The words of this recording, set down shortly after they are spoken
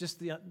just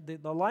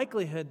the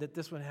likelihood that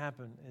this would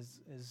happen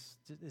is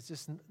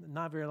just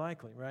not very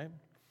likely, right?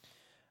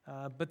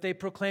 But they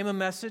proclaim a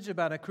message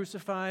about a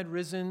crucified,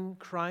 risen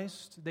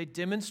Christ. They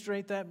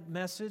demonstrate that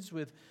message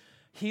with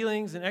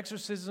healings and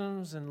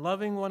exorcisms and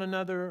loving one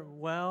another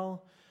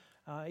well,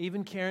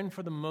 even caring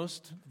for the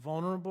most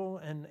vulnerable.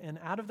 And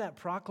out of that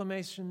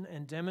proclamation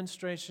and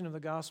demonstration of the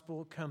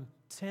gospel come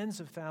tens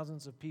of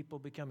thousands of people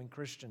becoming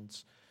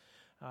Christians.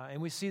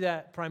 And we see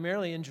that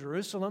primarily in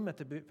Jerusalem at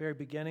the very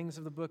beginnings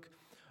of the book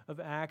of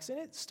Acts. And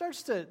it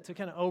starts to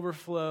kind of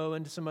overflow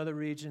into some other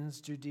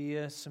regions,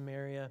 Judea,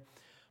 Samaria.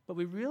 But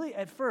we really,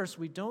 at first,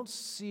 we don't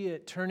see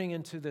it turning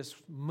into this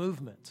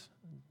movement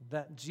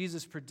that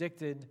Jesus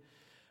predicted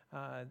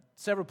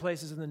several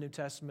places in the New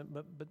Testament,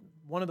 but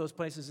one of those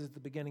places is the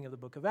beginning of the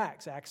book of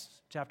Acts. Acts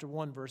chapter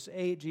 1, verse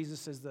 8, Jesus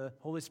says, the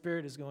Holy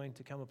Spirit is going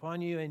to come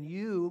upon you, and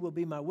you will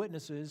be my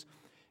witnesses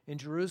in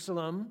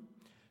Jerusalem,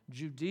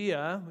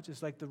 Judea, which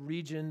is like the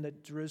region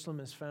that Jerusalem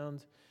is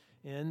found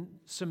in,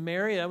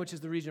 Samaria, which is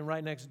the region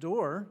right next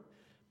door,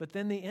 but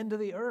then the end of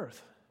the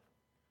earth.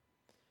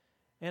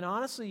 And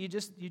honestly,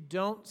 you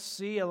don't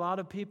see a lot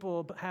of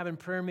people having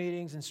prayer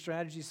meetings and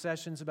strategy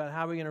sessions about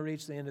how we're going to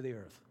reach the end of the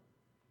earth.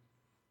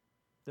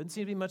 Doesn't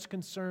seem to be much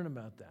concern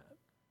about that.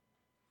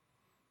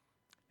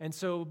 And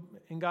so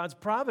in God's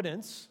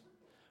providence,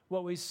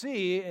 what we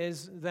see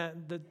is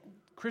that the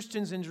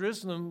Christians in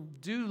Jerusalem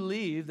do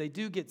leave. They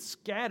do get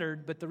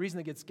scattered, but the reason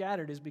they get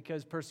scattered is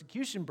because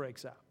persecution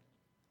breaks out.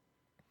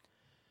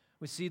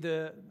 We see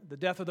the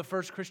death of the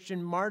first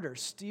Christian martyr,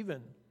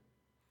 Stephen.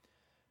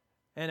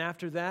 And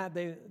after that,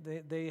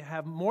 they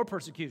have more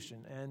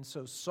persecution. And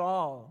so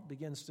Saul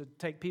begins to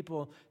take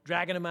people,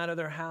 dragging them out of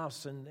their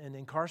house and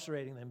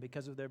incarcerating them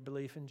because of their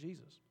belief in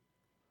Jesus.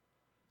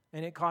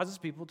 And it causes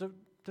people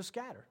to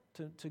scatter,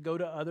 to go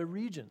to other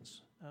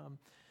regions.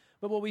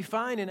 But what we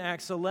find in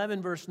Acts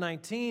 11, verse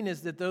 19,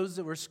 is that those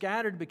that were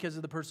scattered because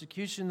of the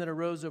persecution that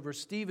arose over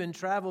Stephen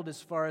traveled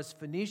as far as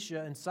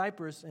Phoenicia and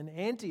Cyprus and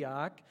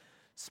Antioch,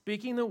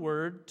 speaking the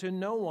word to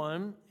no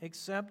one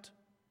except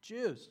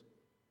Jews.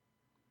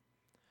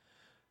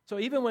 So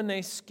even when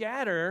they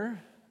scatter,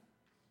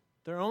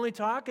 they're only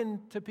talking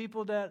to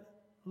people that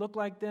look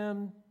like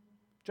them,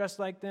 dress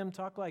like them,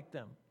 talk like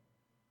them,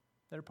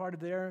 that are part of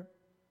their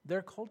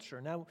culture.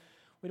 Now,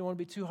 we don't want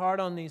to be too hard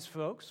on these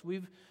folks.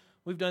 We've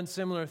done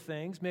similar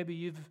things. Maybe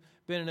you've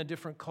been in a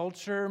different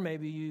culture.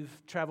 Maybe you've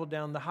traveled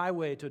down the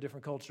highway to a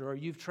different culture, or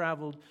you've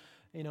traveled,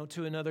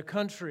 to another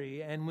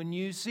country. And when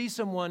you see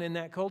someone in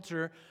that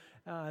culture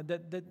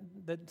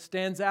that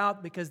stands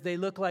out because they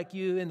look like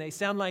you and they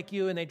sound like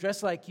you and they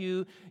dress like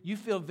you, you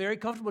feel very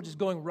comfortable just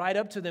going right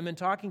up to them and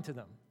talking to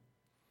them.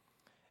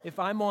 If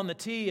I'm on the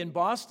T in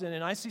Boston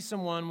and I see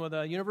someone with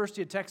a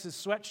University of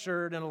Texas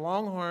sweatshirt and a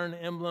Longhorn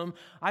emblem,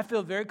 I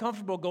feel very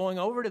comfortable going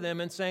over to them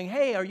and saying,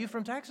 "Hey, are you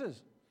from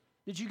Texas?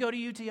 Did you go to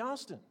UT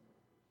Austin?"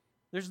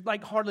 There's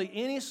like hardly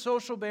any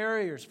social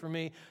barriers for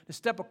me to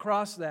step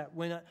across that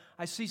when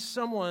I see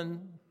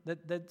someone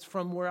that's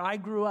from where I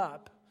grew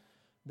up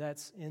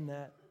that's in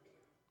that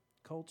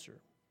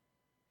culture.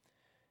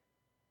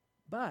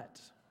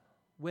 But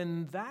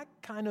when that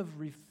kind of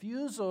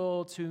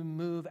refusal to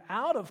move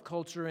out of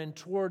culture and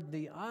toward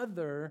the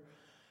other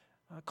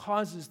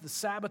causes the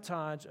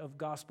sabotage of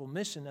gospel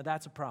mission, now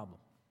that's a problem.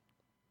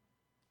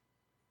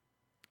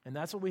 And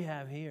that's what we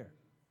have here.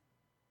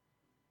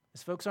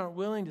 As folks aren't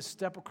willing to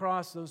step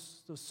across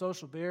those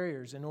social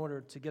barriers in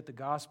order to get the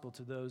gospel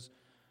to those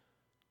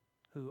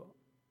who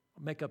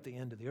make up the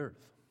end of the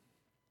earth.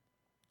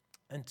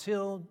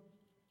 Until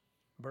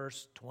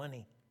verse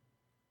 20,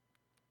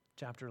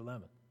 chapter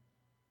 11.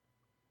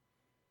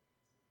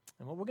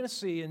 And what we're going to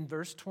see in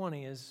verse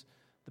 20 is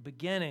the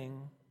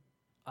beginning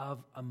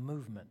of a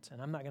movement.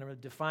 And I'm not going to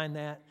define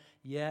that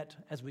yet.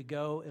 As we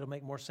go, it'll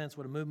make more sense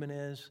what a movement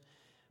is.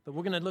 But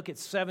we're going to look at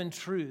 7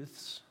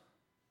 truths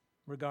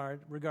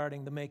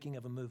regarding the making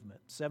of a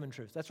movement. 7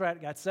 truths. That's right,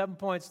 I got 7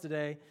 points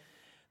today.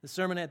 The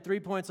sermon had 3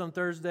 points on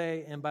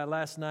Thursday, and by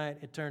last night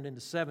it turned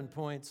into 7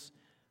 points.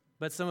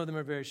 But some of them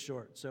are very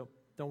short, so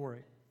don't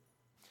worry.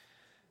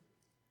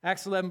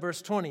 Acts 11,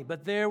 verse 20.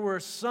 But there were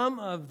some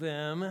of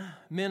them,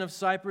 men of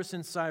Cyprus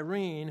and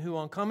Cyrene, who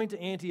on coming to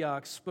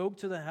Antioch spoke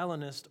to the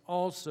Hellenists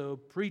also,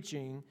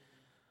 preaching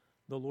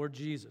the Lord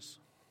Jesus.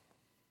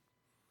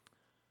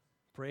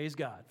 Praise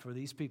God for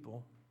these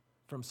people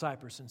from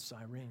Cyprus and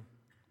Cyrene.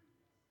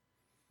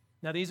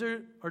 Now, these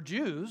are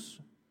Jews.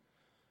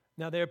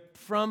 Now, they're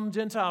from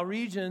Gentile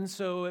regions,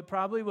 so it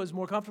probably was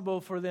more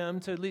comfortable for them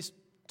to at least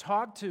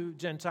talk to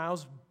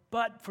Gentiles,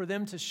 but for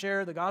them to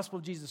share the gospel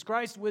of Jesus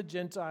Christ with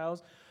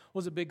Gentiles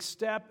was a big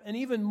step, and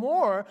even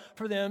more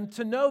for them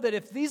to know that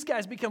if these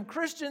guys become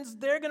Christians,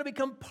 they're going to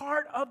become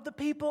part of the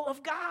people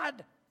of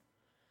God.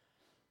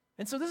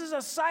 And so this is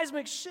a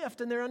seismic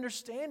shift in their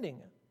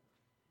understanding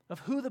of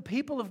who the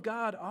people of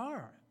God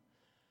are,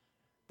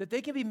 that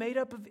they can be made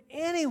up of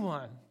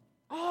anyone,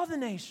 all the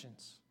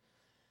nations.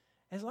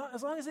 As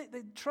long as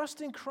they trust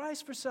in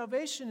Christ for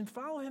salvation and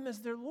follow Him as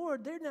their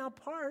Lord, they're now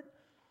part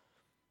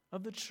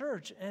of the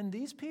church. And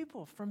these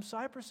people from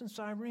Cyprus and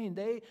Cyrene,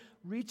 they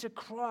reach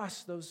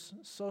across those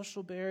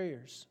social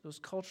barriers, those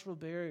cultural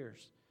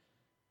barriers,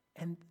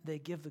 and they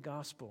give the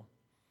gospel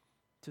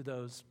to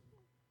those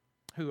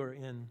who are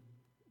in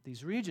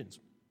these regions.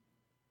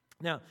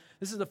 Now,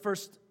 this is the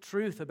first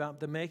truth about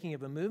the making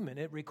of a movement.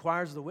 It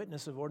requires the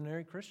witness of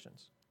ordinary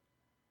Christians.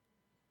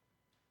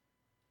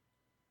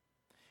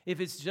 If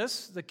it's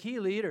just the key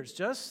leaders,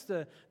 just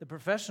the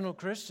professional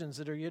Christians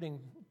that are getting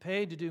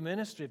paid to do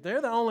ministry, if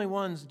they're the only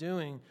ones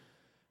doing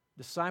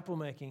disciple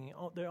making,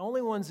 they're the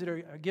only ones that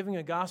are giving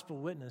a gospel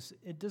witness,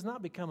 it does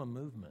not become a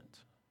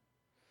movement.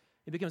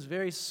 It becomes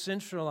very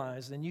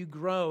centralized, and you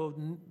grow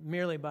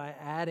merely by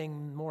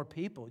adding more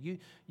people.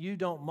 You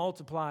don't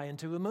multiply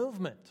into a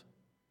movement.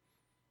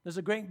 There's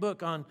a great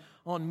book on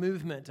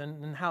movement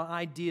and how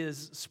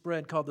ideas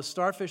spread called The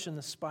Starfish and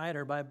the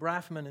Spider by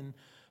Braffman and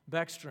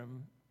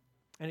Beckstrom.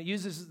 And it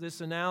uses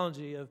this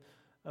analogy of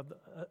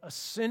a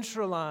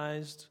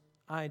centralized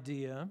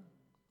idea,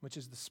 which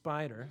is the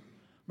spider,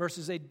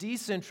 versus a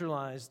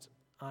decentralized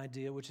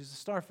idea, which is the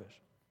starfish.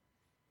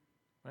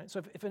 Right?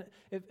 So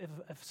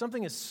if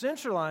something is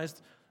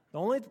centralized, the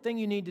only thing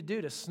you need to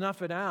do to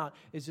snuff it out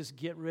is just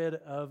get rid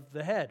of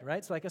the head, right?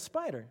 It's like a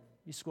spider.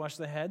 You squash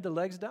the head, the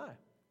legs die.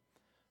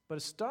 But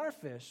a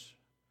starfish,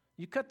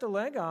 you cut the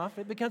leg off,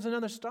 it becomes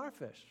another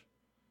starfish.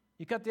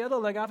 You cut the other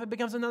leg off, it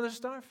becomes another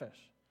starfish.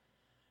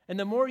 And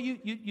the more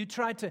you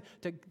try to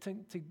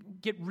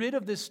get rid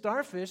of this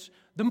starfish,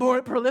 the more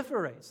it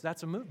proliferates.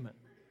 That's a movement.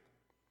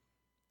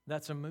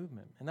 That's a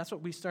movement. And that's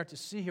what we start to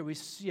see here. We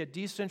see a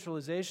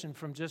decentralization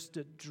from just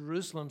a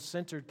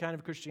Jerusalem-centered kind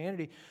of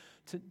Christianity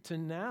to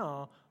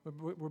now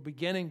we're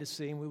beginning to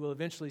see, and we will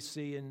eventually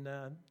see in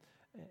the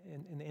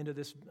end of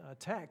this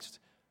text,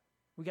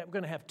 we're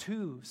going to have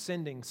two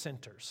sending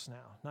centers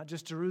now. Not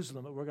just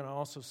Jerusalem, but we're going to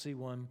also see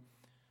one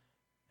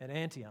at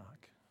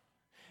Antioch.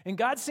 And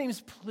God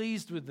seems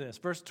pleased with this.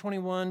 Verse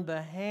 21,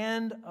 the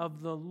hand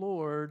of the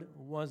Lord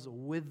was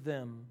with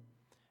them,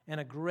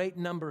 and a great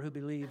number who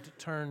believed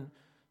turned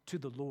to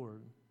the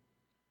Lord.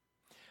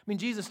 I mean,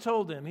 Jesus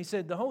told them, he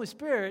said, the Holy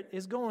Spirit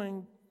is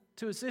going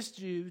to assist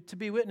you to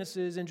be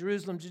witnesses in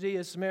Jerusalem,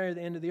 Judea, Samaria,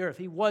 the end of the earth.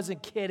 He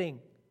wasn't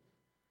kidding.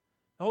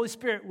 The Holy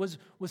Spirit was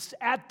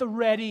at the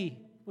ready.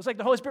 It was like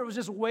the Holy Spirit was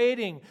just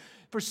waiting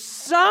for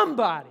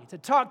somebody to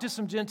talk to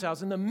some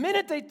Gentiles. And the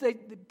minute they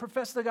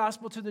professed the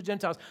gospel to the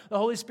Gentiles, the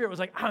Holy Spirit was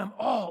like, I'm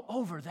all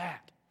over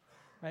that.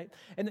 Right?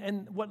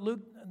 And what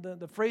Luke,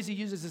 the phrase he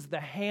uses is the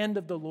hand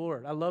of the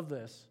Lord. I love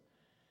this.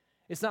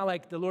 It's not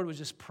like the Lord was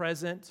just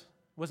present.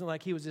 It wasn't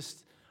like he was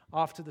just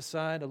off to the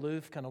side,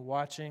 aloof, kind of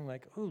watching,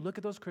 like, ooh, look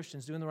at those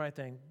Christians doing the right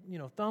thing.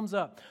 Thumbs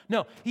up.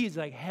 No, he's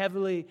like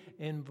heavily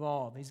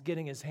involved. He's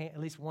getting his hand, at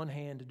least one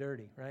hand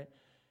dirty, right?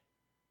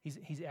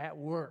 He's at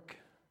work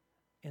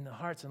in the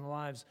hearts and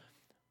lives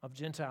of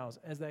Gentiles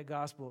as that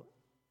gospel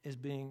is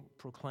being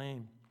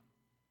proclaimed.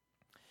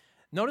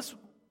 Notice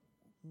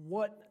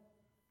what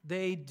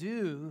they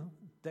do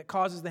that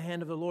causes the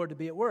hand of the Lord to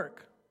be at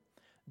work.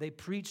 They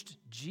preached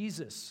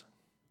Jesus.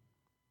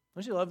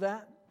 Don't you love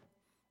that?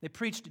 They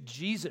preached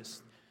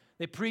Jesus.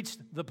 They preached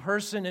the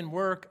person and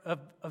work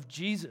of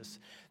Jesus.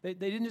 They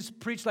didn't just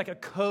preach like a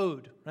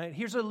code, right?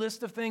 Here's a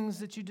list of things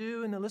that you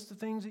do and a list of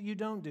things that you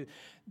don't do.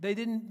 They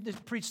didn't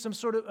just preach some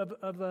sort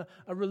of a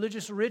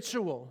religious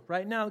ritual,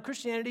 right? Now,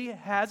 Christianity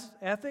has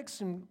ethics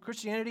and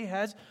Christianity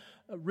has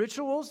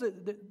rituals,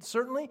 that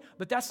certainly,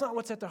 but that's not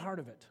what's at the heart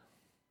of it.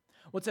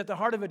 What's at the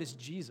heart of it is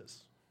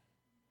Jesus.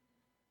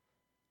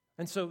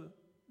 And so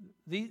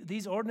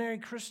these ordinary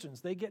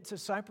Christians, they get to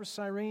Cyprus,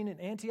 Cyrene,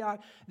 and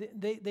Antioch,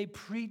 they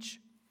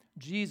preach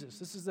Jesus.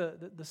 This is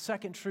the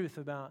second truth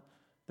about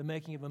the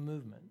making of a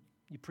movement.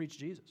 You preach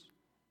Jesus.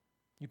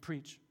 You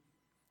preach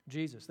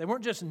Jesus. They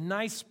weren't just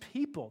nice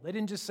people. They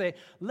didn't just say,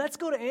 let's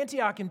go to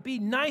Antioch and be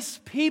nice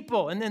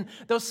people, and then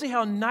they'll see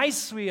how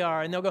nice we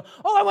are, and they'll go,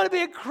 oh, I want to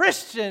be a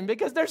Christian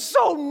because they're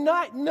so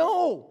nice.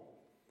 No.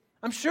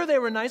 I'm sure they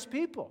were nice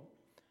people.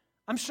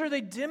 I'm sure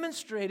they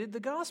demonstrated the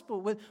gospel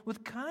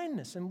with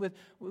kindness and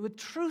with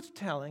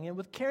truth-telling and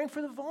with caring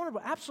for the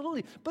vulnerable.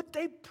 Absolutely. But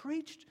they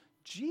preached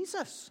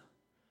Jesus.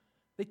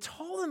 They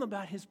told them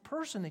about his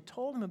person. They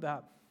told them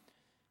about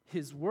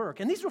his work.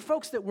 And these were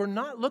folks that were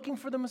not looking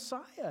for the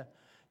Messiah.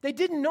 They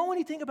didn't know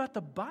anything about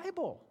the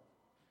Bible.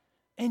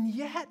 And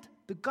yet,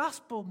 the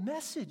gospel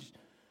message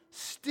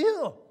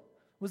still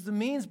was the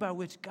means by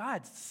which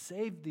God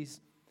saved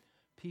these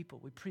people.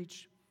 We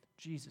preach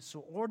Jesus. So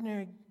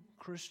ordinary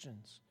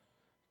Christians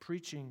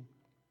preaching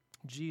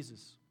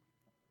Jesus.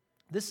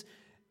 This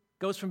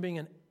goes from being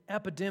an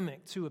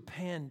epidemic to a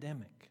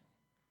pandemic.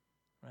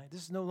 Right?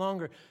 This is no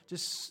longer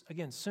just,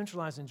 again,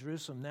 centralized in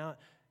Jerusalem. Now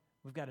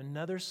we've got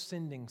another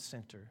sending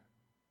center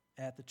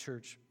at the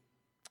church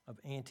of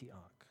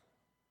Antioch.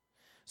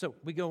 So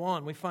we go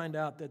on. We find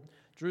out that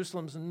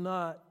Jerusalem's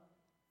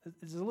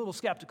is a little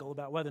skeptical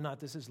about whether or not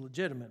this is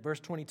legitimate. Verse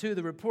 22,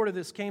 the report of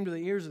this came to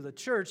the ears of the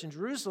church in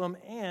Jerusalem,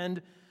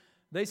 and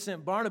they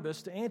sent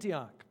Barnabas to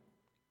Antioch.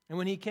 And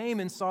when he came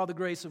and saw the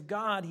grace of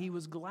God, he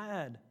was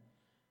glad.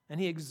 And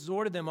he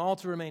exhorted them all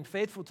to remain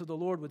faithful to the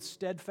Lord with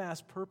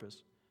steadfast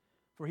purpose.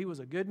 For he was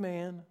a good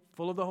man,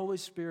 full of the Holy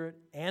Spirit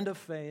and of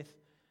faith,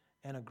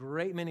 and a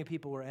great many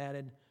people were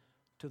added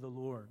to the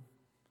Lord.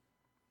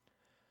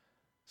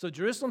 So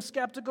Jerusalem's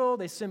skeptical.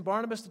 They sent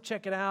Barnabas to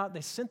check it out.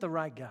 They sent the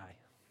right guy.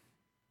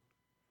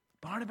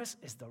 Barnabas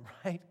is the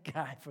right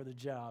guy for the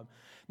job.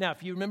 Now,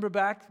 if you remember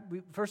back,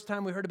 first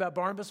time we heard about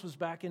Barnabas was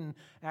back in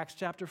Acts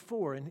chapter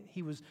 4, and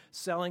he was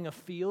selling a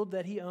field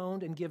that he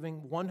owned and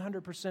giving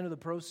 100% of the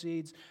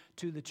proceeds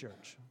to the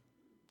church.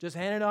 Just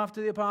hand it off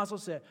to the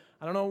apostles, said,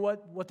 I don't know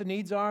what the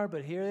needs are,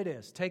 but here it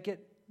is. Take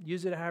it,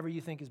 use it however you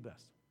think is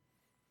best.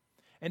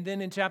 And then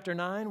in chapter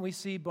 9, we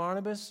see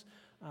Barnabas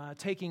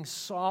taking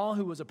Saul,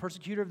 who was a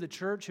persecutor of the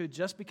church, who had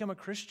just become a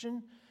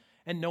Christian,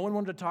 and no one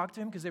wanted to talk to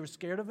him because they were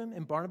scared of him.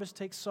 And Barnabas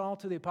takes Saul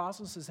to the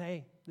apostles and says,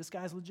 hey, this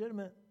guy's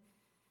legitimate.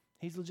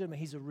 He's legitimate.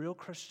 He's a real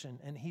Christian,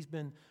 and he's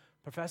been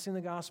professing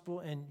the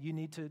gospel, and you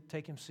need to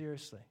take him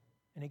seriously.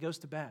 And he goes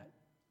to bat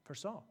for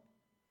Saul.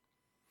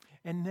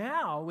 And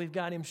now we've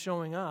got him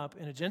showing up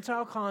in a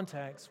Gentile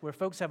context where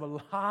folks have a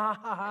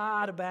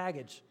lot of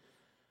baggage.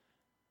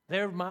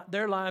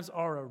 Their lives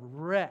are a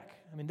wreck.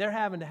 I mean, they're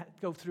having to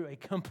go through a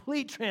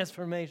complete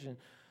transformation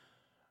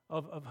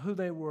of who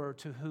they were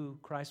to who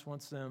Christ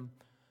wants them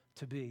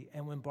to be.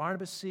 And when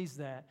Barnabas sees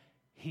that,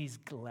 he's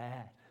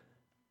glad.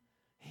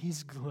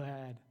 He's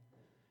glad.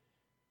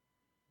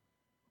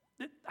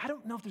 I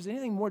don't know if there's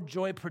anything more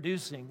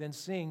joy-producing than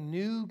seeing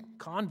new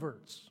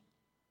converts,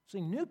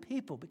 seeing new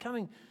people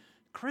becoming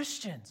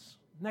Christians.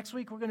 Next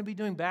week, we're going to be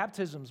doing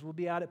baptisms. We'll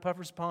be out at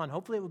Puffer's Pond.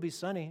 Hopefully, it will be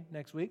sunny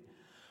next week.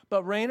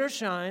 But rain or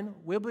shine,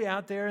 we'll be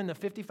out there in the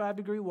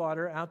 55-degree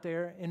water out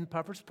there in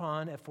Puffer's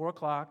Pond at 4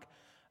 o'clock.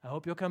 I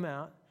hope you'll come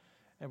out.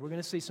 And we're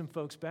going to see some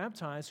folks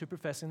baptized who are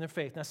professing their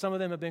faith. Now, some of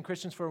them have been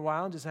Christians for a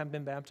while and just haven't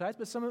been baptized,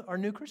 but some are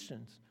new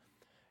Christians.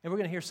 And we're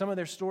going to hear some of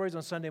their stories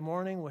on Sunday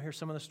morning. We'll hear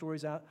some of the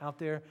stories out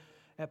there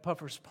at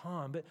Puffer's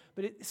Pond.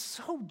 But it's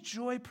so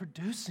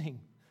joy-producing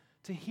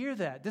to hear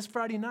that. This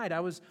Friday night,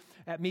 I was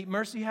at Meet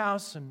Mercy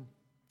House, and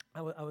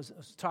I was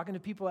talking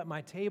to people at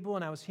my table,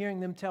 and I was hearing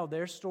them tell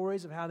their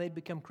stories of how they'd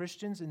become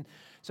Christians. And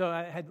so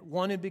I had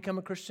one who'd become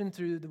a Christian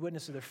through the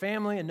witness of their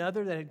family,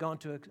 another that had gone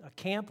to a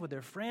camp with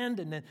their friend,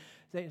 and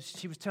then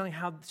she was telling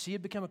how she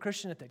had become a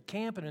Christian at that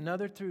camp, and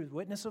another through the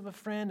witness of a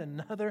friend,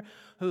 another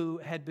who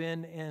had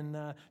been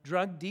in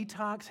drug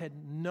detox, had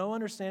no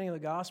understanding of the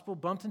gospel,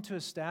 bumped into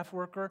a staff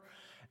worker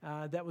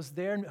that was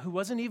there, who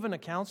wasn't even a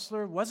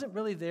counselor, wasn't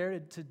really there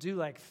to do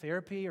like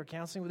therapy or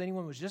counseling with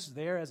anyone, was just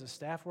there as a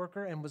staff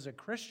worker and was a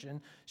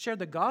Christian, shared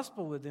the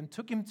gospel with him,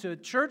 took him to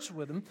church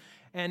with him,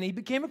 and he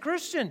became a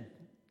Christian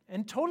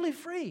and totally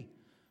free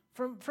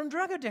from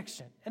drug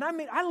addiction. And I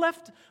mean, I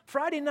left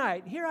Friday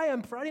night. Here I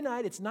am Friday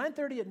night. It's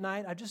 9:30 at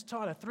night. I just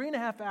taught a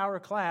 3.5-hour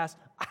class.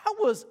 I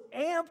was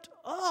amped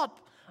up.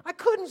 I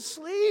couldn't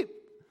sleep.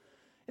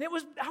 And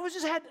I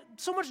just had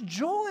so much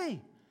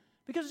joy.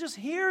 Because just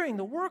hearing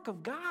the work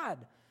of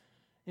God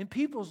in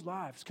people's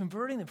lives,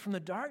 converting them from the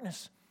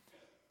darkness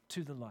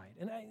to the light.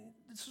 And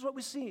this is what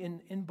we see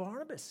in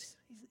Barnabas.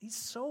 He's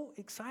so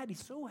excited.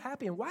 He's so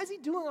happy. And why is he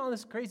doing all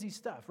this crazy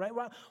stuff, right?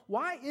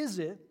 Why is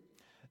it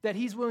that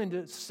he's willing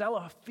to sell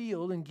a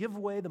field and give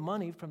away the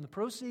money from the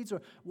proceeds?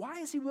 Or why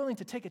is he willing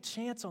to take a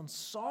chance on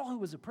Saul, who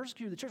was a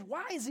persecutor of the church?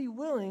 Why is he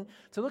willing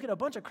to look at a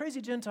bunch of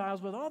crazy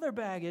Gentiles with all their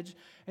baggage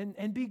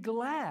and be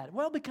glad?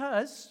 Well,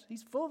 because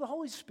he's full of the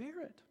Holy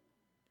Spirit.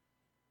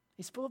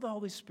 He's full of the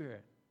Holy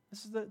Spirit.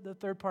 This is the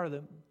third part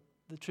of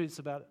the truths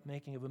about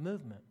making of a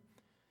movement.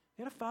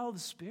 You got to follow the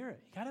Spirit.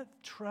 You got to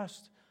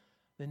trust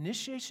the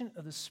initiation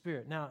of the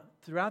Spirit. Now,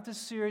 throughout this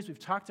series, we've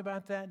talked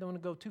about that. Don't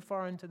want to go too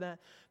far into that.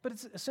 But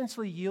it's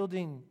essentially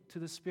yielding to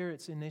the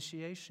Spirit's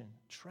initiation,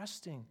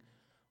 trusting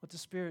what the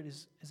Spirit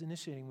is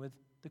initiating with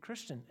the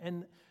Christian.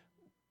 And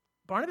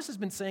Barnabas has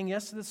been saying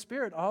yes to the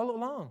Spirit all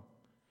along.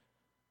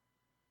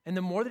 And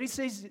the more that he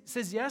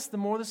says yes, the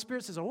more the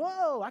Spirit says,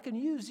 whoa, I can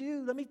use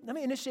you. Let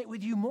me initiate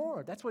with you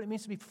more. That's what it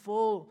means to be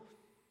full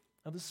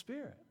of the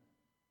Spirit.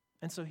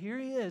 And so here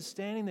he is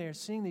standing there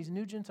seeing these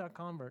new Gentile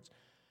converts,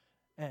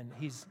 and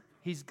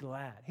he's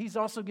glad. He's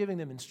also giving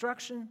them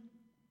instruction.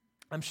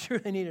 I'm sure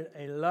they needed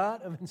a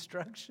lot of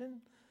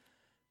instruction.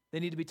 They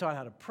need to be taught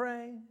how to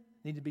pray.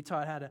 They need to be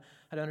taught how to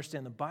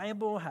understand the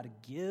Bible, how to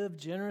give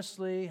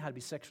generously, how to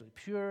be sexually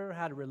pure,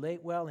 how to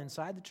relate well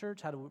inside the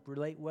church, how to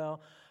relate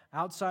well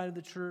outside of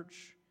the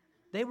church.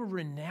 They were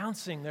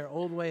renouncing their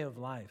old way of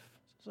life.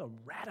 This is a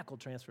radical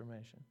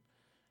transformation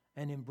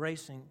and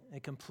embracing a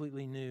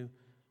completely new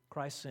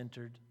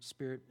Christ-centered,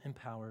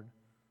 Spirit-empowered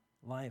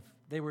life.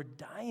 They were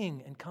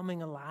dying and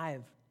coming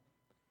alive.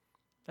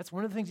 That's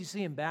one of the things you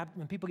see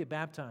when people get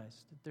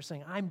baptized. They're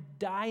saying, I'm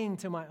dying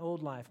to my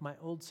old life, my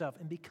old self,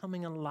 and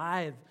becoming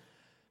alive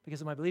because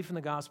of my belief in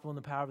the gospel and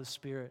the power of the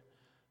Spirit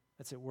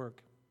that's at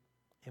work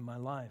in my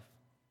life.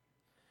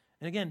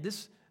 And again,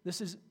 this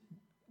is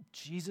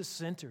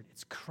Jesus-centered.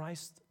 It's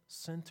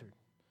Christ-centered.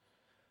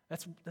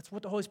 That's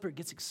what the Holy Spirit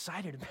gets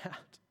excited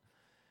about,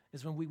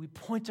 is when we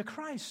point to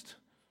Christ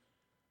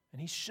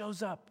and he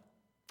shows up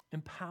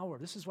Empower.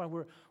 This is why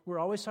we're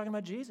always talking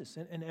about Jesus.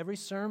 In every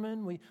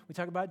sermon, we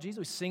talk about Jesus.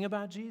 We sing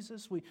about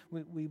Jesus. We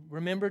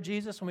remember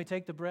Jesus when we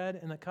take the bread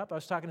and the cup. I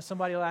was talking to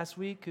somebody last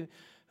week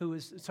who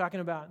was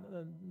talking about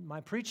my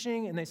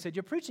preaching, and they said,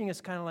 your preaching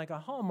is kind of like a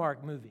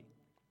Hallmark movie.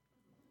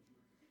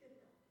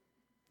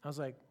 I was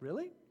like,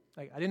 really?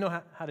 Like, I didn't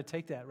know how to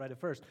take that right at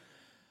first.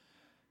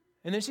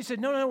 And then she said,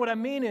 no, what I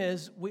mean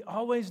is we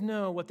always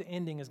know what the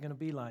ending is going to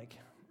be like,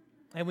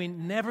 and we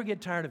never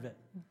get tired of it,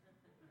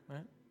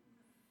 right?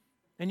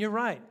 And you're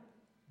right.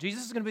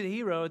 Jesus is going to be the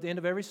hero at the end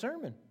of every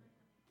sermon.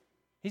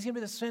 He's going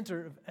to be the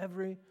center of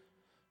every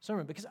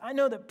sermon, because I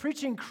know that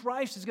preaching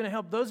Christ is going to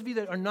help those of you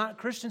that are not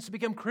Christians to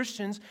become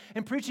Christians,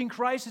 and preaching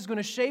Christ is going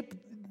to shape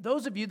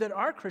those of you that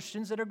are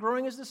Christians that are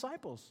growing as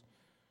disciples.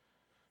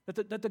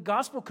 That the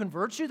gospel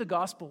converts you, the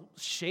gospel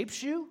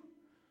shapes you,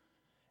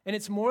 and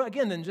it's more,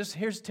 again, than just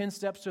here's 10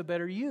 steps to a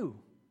better you,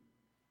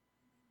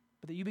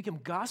 but that you become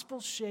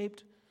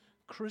gospel-shaped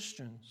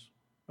Christians.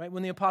 Right?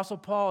 When the Apostle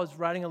Paul is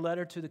writing a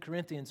letter to the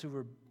Corinthians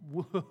who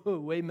were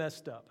way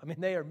messed up. I mean,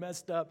 they are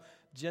messed up,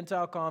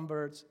 Gentile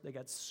converts. They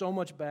got so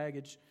much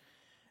baggage.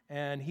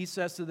 And he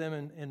says to them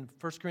in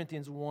 1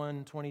 Corinthians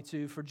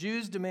 1:22, for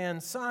Jews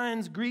demand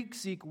signs, Greeks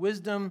seek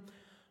wisdom,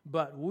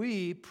 but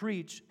we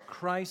preach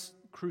Christ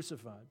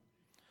crucified.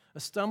 A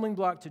stumbling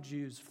block to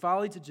Jews,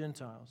 folly to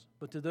Gentiles,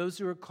 but to those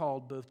who are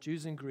called, both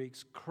Jews and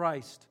Greeks,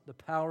 Christ, the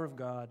power of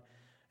God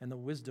and the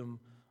wisdom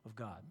of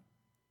God.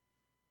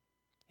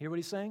 Hear what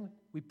he's saying?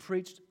 We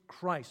preached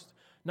Christ,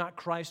 not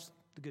Christ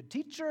the good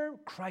teacher,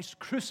 Christ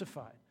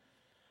crucified,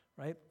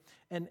 right?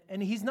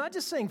 And he's not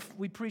just saying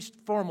we preached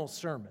formal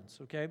sermons,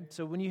 okay?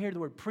 So when you hear the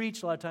word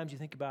preach, a lot of times you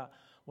think about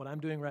what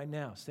I'm doing right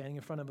now, standing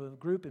in front of a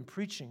group and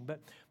preaching.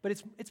 But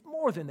it's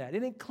more than that.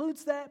 It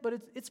includes that,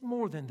 but it's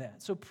more than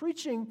that. So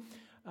preaching,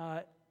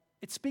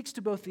 it speaks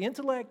to both the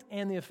intellect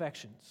and the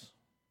affections.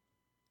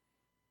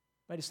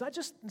 Right? It's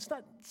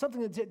not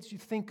something that you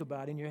think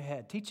about in your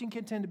head. Teaching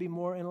can tend to be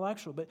more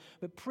intellectual,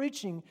 but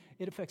preaching,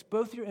 it affects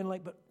both your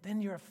intellect, but then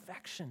your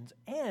affections.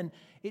 And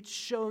it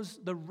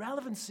shows the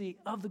relevancy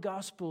of the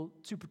gospel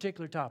to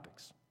particular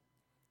topics.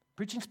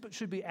 Preaching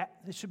should be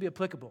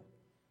applicable.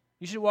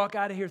 You should walk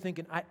out of here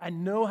thinking, I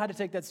know how to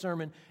take that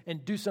sermon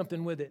and do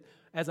something with it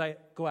as I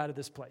go out of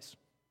this place.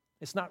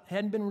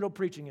 Hadn't been real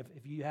preaching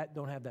if you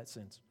don't have that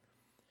sense.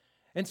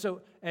 And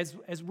so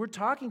as we're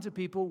talking to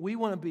people, we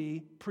want to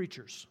be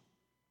preachers.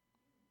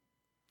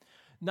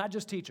 Not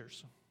just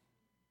teachers.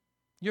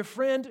 Your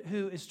friend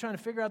who is trying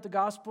to figure out the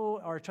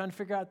gospel or trying to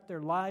figure out their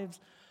lives,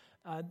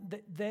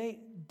 they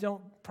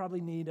don't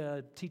probably need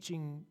a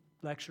teaching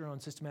lecture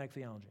on systematic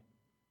theology.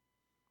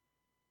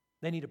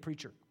 They need a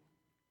preacher.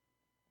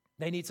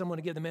 They need someone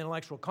to give them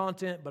intellectual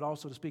content, but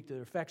also to speak to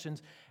their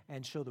affections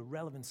and show the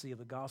relevancy of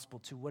the gospel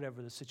to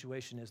whatever the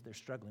situation is they're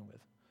struggling with.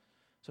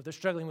 So if they're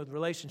struggling with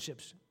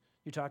relationships,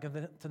 you're talking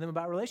to them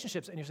about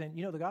relationships, and you're saying,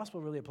 the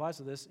gospel really applies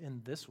to this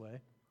in this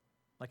way,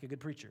 like a good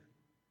preacher.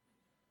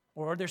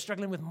 Or they're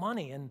struggling with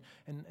money and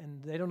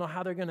they don't know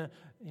how they're going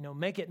to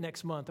make it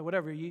next month or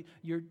whatever.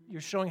 You're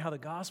showing how the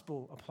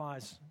gospel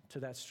applies to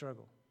that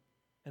struggle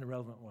in a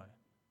relevant way.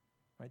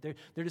 Right?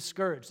 They're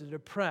discouraged, they're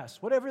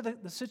depressed. Whatever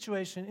the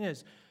situation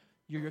is,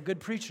 you're a good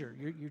preacher.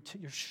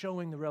 You're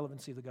showing the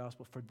relevancy of the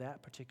gospel for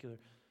that particular.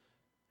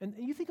 And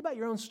you think about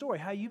your own story,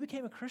 how you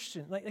became a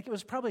Christian. Like it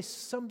was probably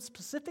some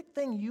specific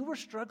thing you were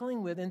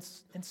struggling with, and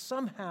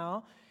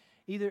somehow,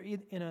 either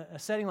in a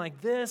setting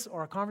like this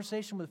or a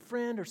conversation with a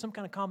friend or some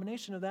kind of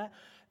combination of that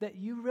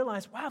you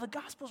realize, wow, the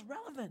gospel's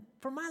relevant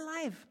for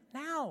my life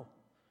now.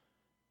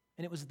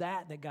 And it was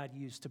that God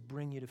used to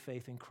bring you to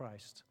faith in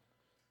Christ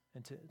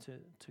and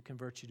to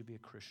convert you to be a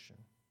Christian.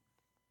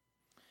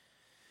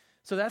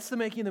 So that's the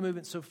making of the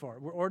movement so far.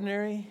 We're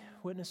ordinary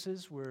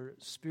witnesses, we're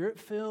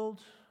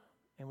Spirit-filled,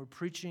 and we're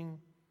preaching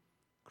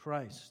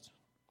Christ.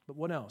 But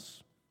what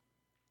else?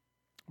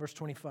 Verse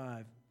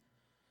 25.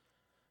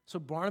 So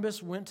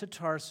Barnabas went to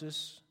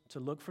Tarsus to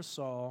look for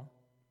Saul,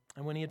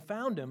 and when he had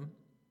found him,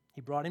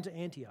 he brought him to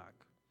Antioch.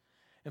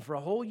 And for a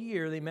whole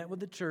year they met with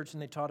the church,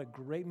 and they taught a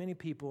great many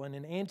people. And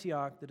in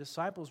Antioch, the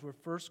disciples were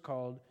first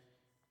called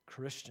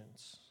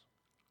Christians.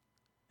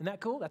 Isn't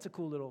that cool? That's a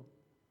cool little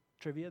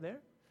trivia there.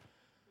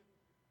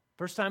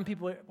 First time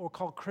people were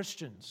called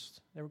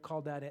Christians, they were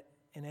called that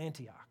in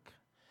Antioch.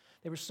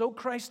 They were so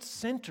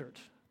Christ-centered,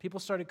 people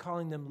started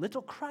calling them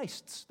little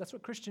Christs. That's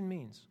what Christian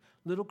means,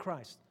 little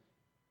Christ.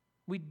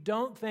 We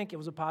don't think it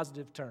was a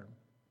positive term.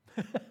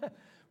 We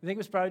think it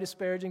was probably a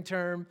disparaging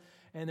term.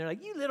 And they're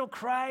like, you little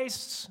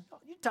Christs,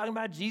 you're talking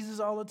about Jesus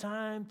all the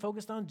time,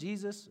 focused on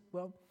Jesus.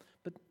 Well,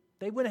 but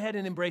they went ahead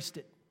and embraced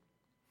it.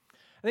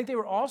 I think they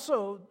were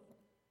also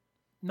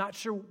not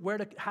sure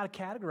how to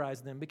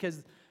categorize them,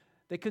 because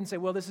they couldn't say,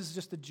 well, this is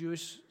just a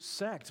Jewish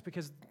sect,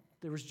 because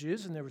there was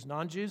Jews and there was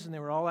non-Jews and they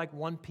were all like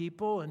one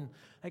people. And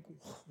like,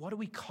 what do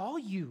we call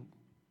you?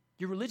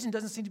 Your religion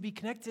doesn't seem to be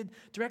connected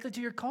directly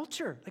to your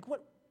culture. Like,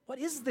 what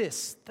is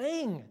this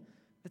thing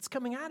that's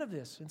coming out of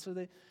this? And so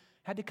they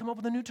had to come up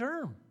with a new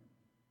term.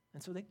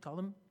 And so they call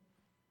them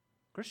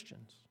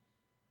Christians.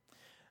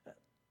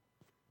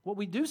 What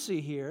we do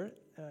see here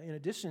in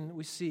addition,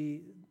 we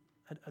see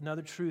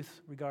another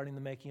truth regarding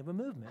the making of a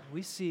movement.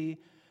 We see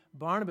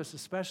Barnabas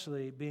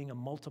especially being a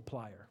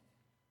multiplier.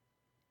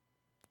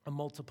 A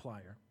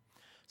multiplier.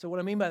 So what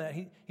I mean by that,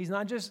 he's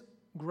not just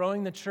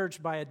growing the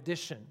church by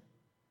addition.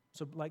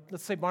 So like,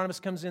 let's say Barnabas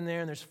comes in there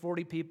and there's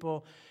 40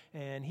 people,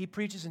 and he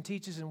preaches and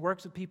teaches and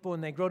works with people,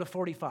 and they grow to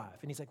 45.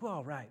 And he's like,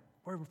 well, right,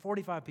 we're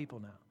 45 people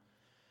now.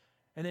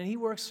 And then he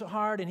works so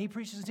hard, and he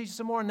preaches and teaches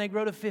some more, and they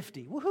grow to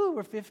 50. Woohoo,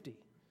 we're 50.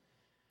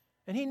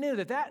 And he knew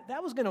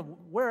that was going to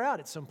wear out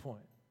at some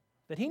point,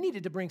 that he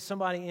needed to bring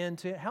somebody in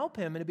to help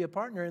him and to be a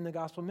partner in the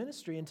gospel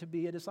ministry and to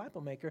be a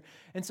disciple maker.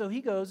 And so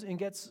he goes and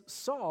gets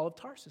Saul of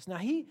Tarsus. Now,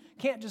 he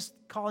can't just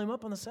call him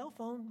up on the cell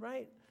phone,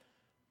 right?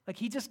 Like,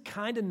 he just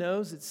kind of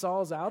knows that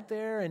Saul's out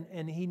there,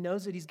 and he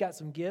knows that he's got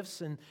some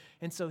gifts. And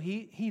so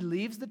he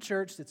leaves the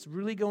church that's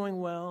really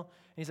going well,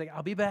 and he's like,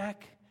 I'll be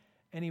back.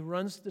 And he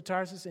runs to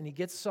Tarsus, and he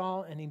gets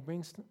Saul, and he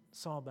brings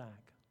Saul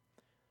back.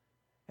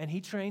 And he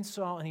trains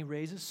Saul, and he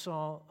raises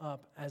Saul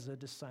up as a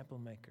disciple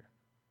maker.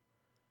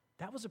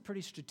 That was a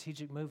pretty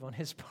strategic move on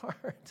his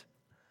part.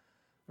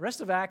 The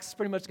rest of Acts is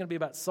pretty much going to be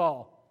about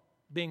Saul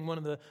being one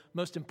of the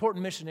most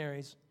important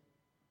missionaries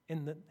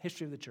in the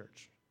history of the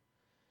church.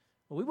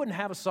 Well, we wouldn't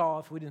have a Saul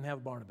if we didn't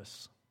have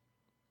Barnabas.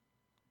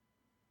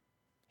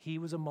 He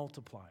was a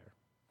multiplier.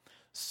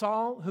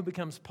 Saul, who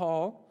becomes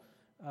Paul,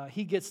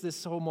 he gets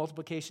this whole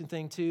multiplication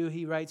thing too.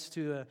 He writes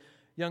to a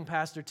young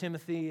pastor,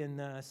 Timothy, in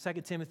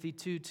 2 Timothy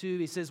 2:2.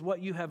 He says,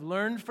 what you have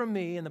learned from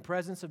me in the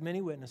presence of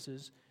many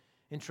witnesses,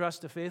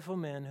 entrust to faithful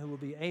men who will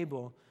be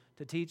able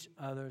to teach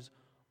others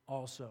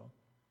also.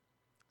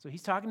 So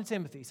he's talking to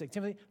Timothy. He's like,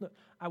 Timothy, look,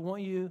 I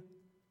want you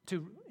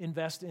to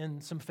invest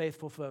in some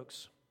faithful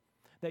folks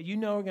that you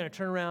know are going to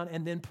turn around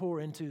and then pour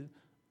into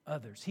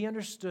others. He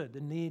understood the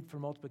need for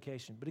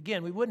multiplication. But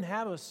again, we wouldn't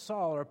have a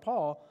Saul or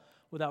Paul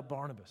without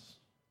Barnabas.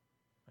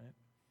 Right?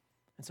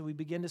 And so we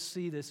begin to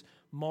see this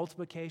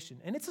multiplication.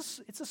 And it's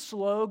a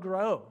slow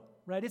grow,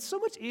 right? It's so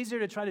much easier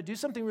to try to do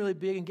something really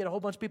big and get a whole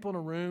bunch of people in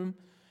a room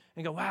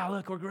and go, wow,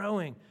 look, we're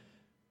growing.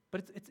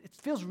 But it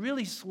feels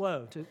really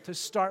slow to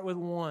start with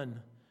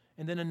one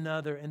and then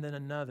another and then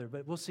another.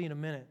 But we'll see in a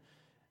minute.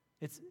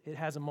 It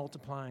has a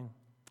multiplying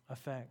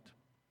effect.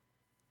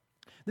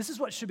 This is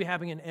what should be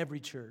happening in every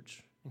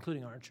church,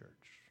 including our church.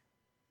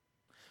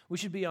 We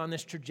should be on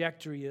this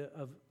trajectory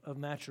of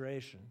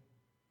maturation.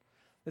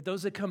 That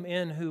those that come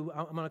in who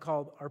I'm going to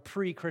call are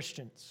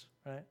pre-Christians,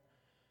 right?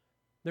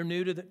 They're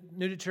new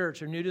to church,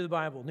 they're new to the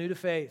Bible, new to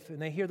faith,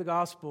 and they hear the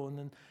gospel, and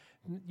then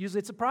usually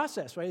it's a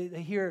process, right?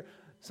 They hear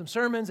some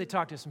sermons, they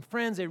talk to some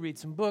friends, they read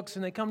some books,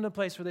 and they come to a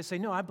place where they say,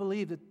 no, I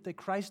believe that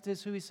Christ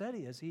is who he said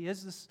he is. He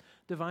is this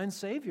divine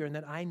Savior, and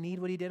that I need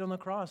what he did on the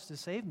cross to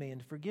save me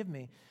and to forgive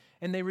me.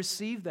 And they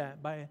receive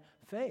that by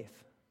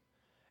faith.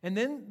 And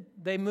then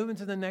they move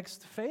into the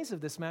next phase of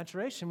this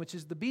maturation, which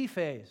is the B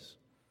phase,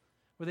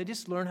 where they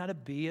just learn how to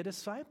be a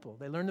disciple.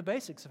 They learn the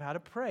basics of how to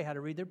pray, how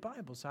to read their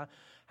Bibles,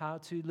 how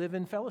to live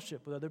in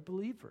fellowship with other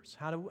believers,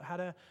 how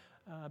to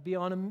be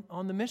on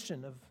the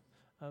mission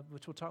of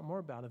which we'll talk more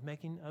about, of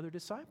making other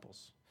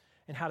disciples,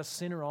 and how to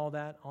center all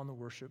that on the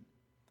worship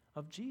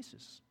of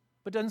Jesus.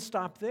 But it doesn't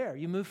stop there.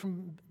 You move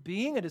from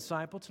being a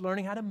disciple to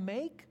learning how to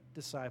make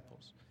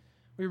disciples.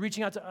 We're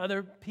reaching out to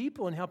other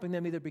people and helping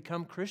them either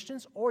become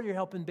Christians, or you're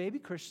helping baby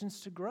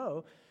Christians to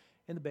grow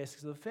in the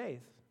basics of the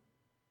faith.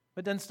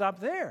 But it doesn't stop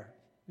there.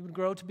 You would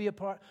grow to be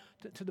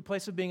to the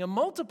place of being a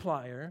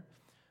multiplier,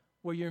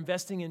 where you're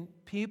investing in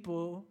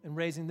people and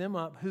raising them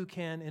up who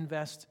can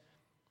invest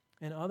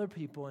in other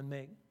people and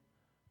make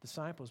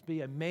disciples.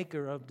 Be a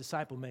maker of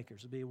disciple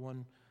makers would be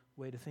one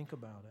way to think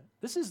about it.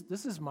 This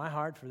is my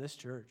heart for this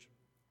church.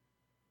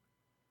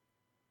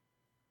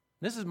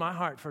 This is my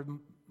heart for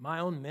my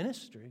own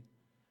ministry.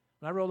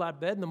 When I roll out of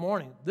bed in the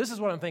morning, this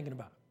is what I'm thinking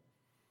about.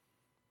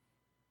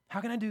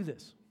 How can I do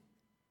this?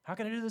 How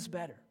can I do this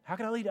better? How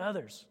can I lead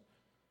others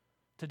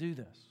to do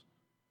this?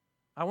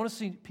 I want to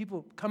see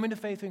people coming to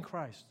faith in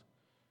Christ.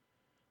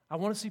 I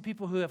want to see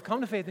people who have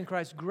come to faith in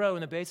Christ grow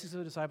in the basics of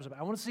the discipleship.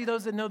 I want to see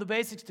those that know the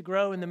basics to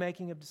grow in the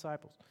making of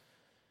disciples.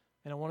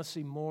 And I want to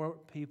see more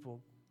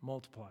people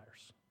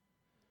multipliers.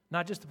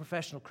 Not just the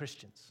professional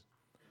Christians.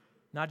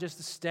 Not just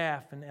the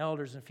staff and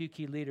elders and a few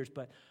key leaders,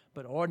 but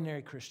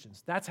ordinary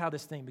Christians. That's how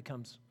this thing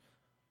becomes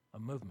a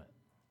movement.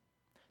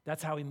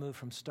 That's how we move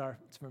from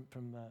spider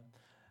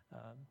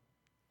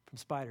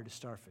to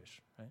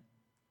starfish, right?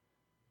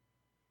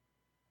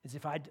 As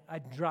if I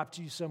dropped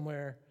you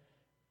somewhere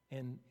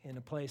in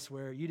a place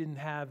where you didn't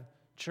have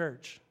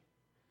church,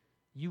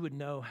 you would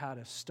know how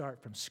to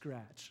start from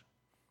scratch.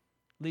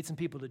 Lead some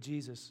people to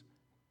Jesus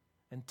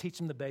and teach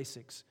them the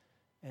basics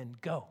and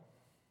go.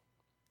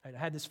 I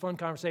had this fun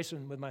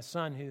conversation with my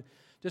son who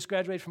just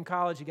graduated from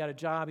college. He got a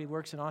job. He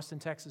works in Austin,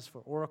 Texas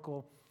for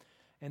Oracle.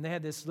 And they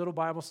had this little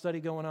Bible study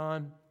going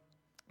on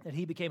that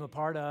he became a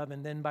part of.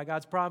 And then by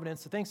God's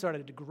providence, the thing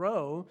started to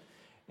grow.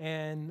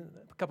 And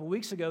a couple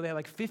weeks ago, they had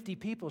like 50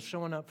 people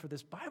showing up for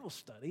this Bible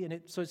study.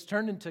 And so it's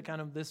turned into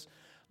kind of this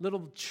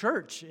little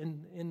church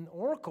in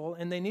Oracle.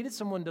 And they needed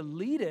someone to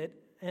lead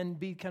it and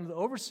be kind of the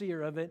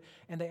overseer of it,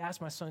 and they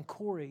asked my son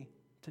Corey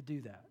to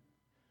do that.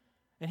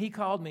 And he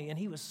called me, and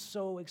he was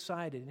so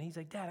excited. And he's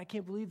like, Dad, I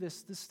can't believe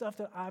this stuff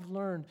that I've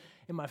learned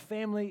in my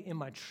family, in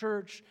my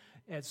church,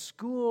 at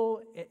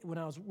school, when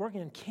I was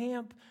working in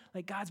camp.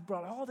 Like, God's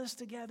brought all this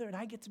together, and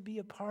I get to be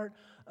a part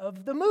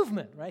of the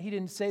movement, right? He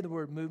didn't say the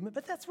word movement,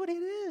 but that's what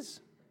it is.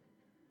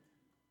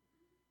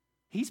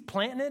 He's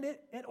planting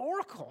it at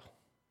Oracle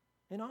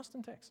in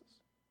Austin, Texas,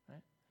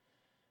 right?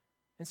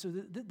 And so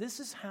this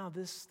is how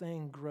this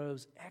thing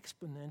grows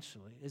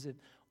exponentially, is it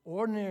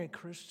ordinary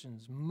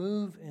Christians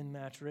move in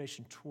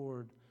maturation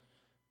toward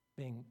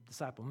being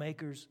disciple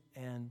makers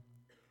and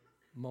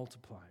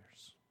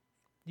multipliers.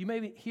 You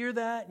may hear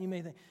that, and you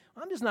may think,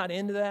 I'm just not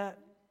into that.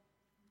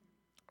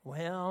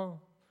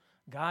 Well,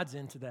 God's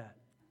into that.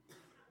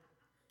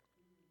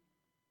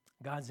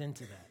 God's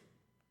into that.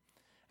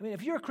 I mean,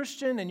 if you're a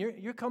Christian and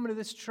you're coming to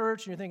this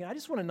church and you're thinking, I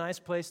just want a nice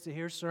place to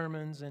hear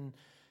sermons and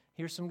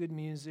hear some good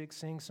music,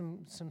 sing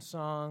some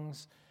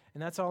songs,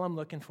 and that's all I'm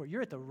looking for,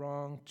 you're at the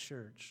wrong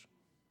church.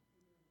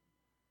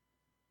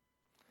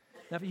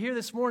 Now, if you're here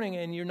this morning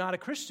and you're not a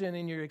Christian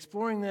and you're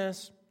exploring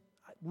this,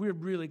 we're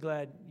really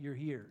glad you're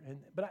here.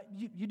 But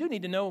you do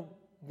need to know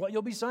what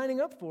you'll be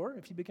signing up for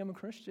if you become a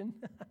Christian.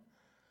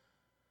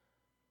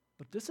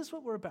 But this is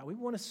what we're about. We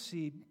want to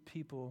see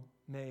people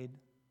made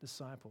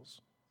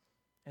disciples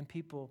and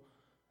people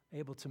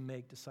able to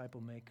make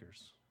disciple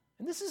makers.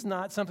 And this is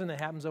not something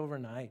that happens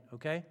overnight,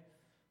 okay?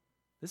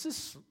 This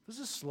is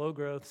slow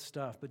growth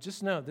stuff. But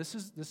just know this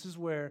is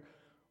where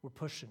we're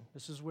pushing.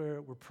 This is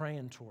where we're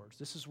praying towards.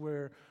 This is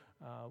where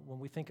when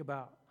we think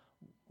about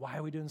why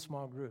are we doing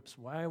small groups?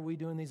 Why are we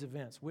doing these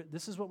events?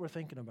 This is what we're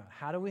thinking about.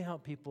 How do we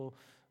help people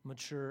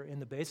mature in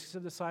the basics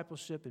of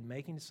discipleship and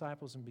making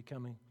disciples and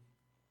becoming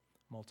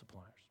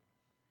multipliers?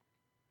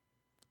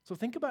 So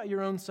think about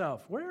your own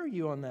self. Where are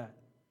you on that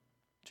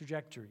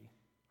trajectory?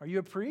 Are you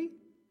a pre?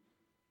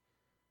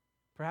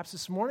 Perhaps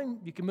this morning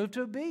you can move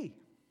to a B.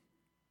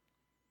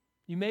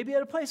 You may be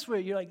at a place where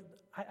you're like,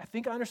 I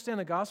think I understand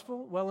the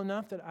gospel well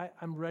enough that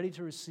I'm ready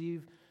to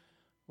receive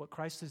what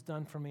Christ has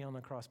done for me on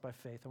the cross by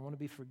faith. I want to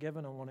be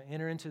forgiven. I want to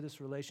enter into this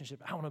relationship.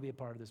 I want to be a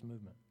part of this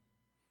movement.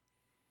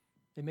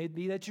 It may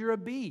be that you're a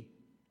B.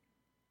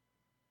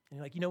 And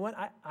you're like, you know what?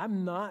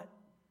 I'm not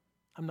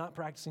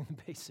practicing the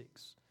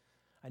basics.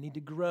 I need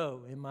to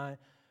grow in my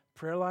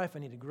prayer life. I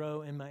need to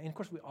grow in and of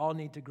course we all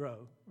need to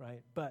grow,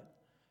 right? But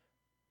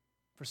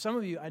for some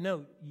of you, I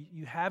know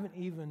you haven't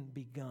even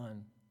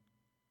begun.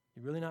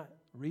 You're really not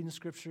reading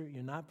Scripture.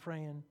 You're not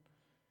praying.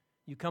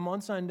 You come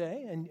on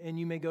Sunday, and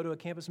you may go to a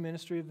campus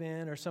ministry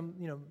event or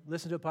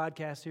listen to a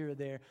podcast here or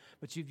there,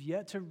 but you've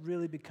yet to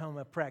really become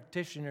a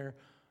practitioner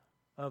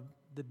of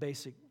the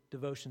basic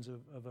devotions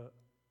of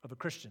a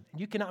Christian.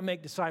 And you cannot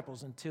make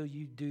disciples until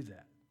you do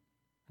that,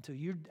 until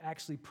you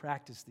actually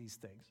practice these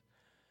things.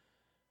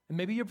 And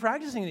maybe you're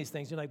practicing these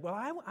things. You're like, well,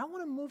 I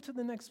want to move to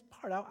the next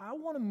part. I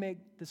want to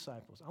make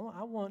disciples.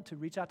 I want to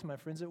reach out to my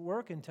friends at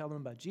work and tell them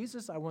about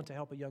Jesus. I want to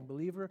help a young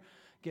believer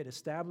get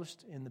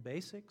established in the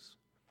basics.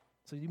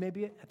 So you may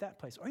be at that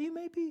place. Or you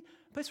may be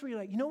a place where you're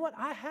like, you know what?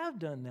 I have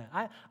done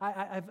that.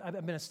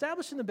 I've been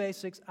established in the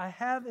basics. I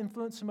have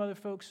influenced some other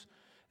folks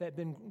that have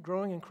been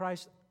growing in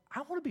Christ.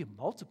 I want to be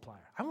a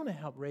multiplier. I want to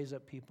help raise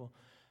up people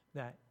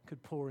that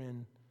could pour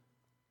in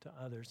to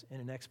others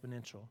in an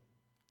exponential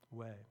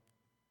way.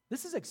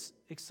 This is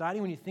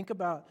exciting when you think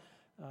about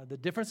the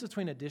difference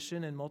between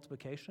addition and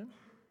multiplication,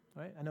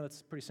 right? I know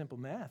it's pretty simple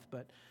math,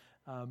 but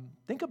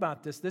think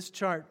about this. This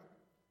chart,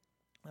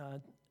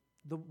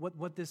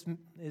 what this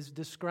is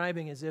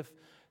describing is if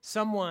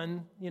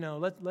someone,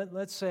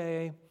 let's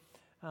say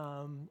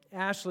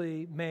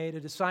Ashley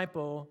made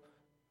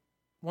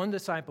one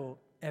disciple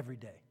every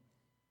day.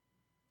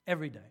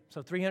 Every day.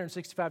 So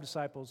 365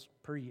 disciples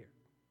per year.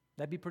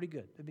 That'd be pretty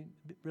good. That'd be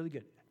really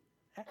good.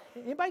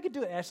 Anybody could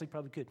do it. Ashley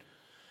probably could.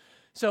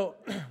 So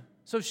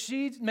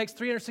she makes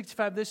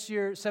 365 this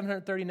year,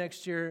 730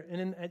 next year, and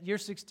then at year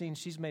 16,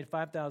 she's made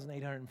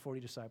 5,840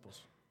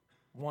 disciples.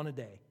 One a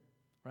day,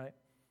 right?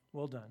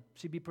 Well done.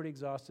 She'd be pretty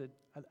exhausted.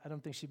 I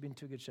don't think she'd be in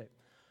too good shape.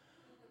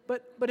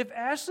 But if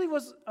Ashley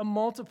was a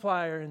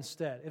multiplier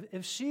instead,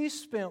 if she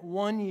spent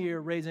 1 year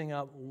raising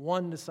up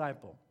one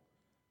disciple,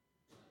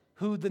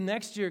 who the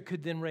next year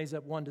could then raise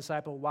up one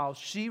disciple while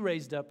she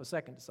raised up a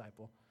second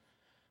disciple,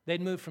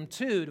 they'd move from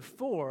 2 to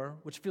 4,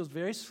 which feels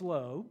very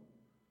slow.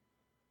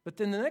 But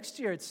then the next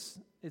year it's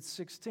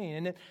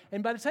 16.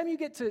 And by the time you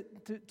get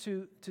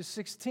to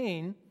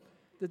 16,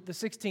 the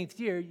 16th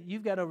year,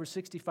 you've got over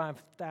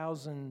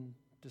 65,000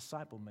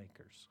 disciple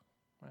makers,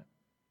 right?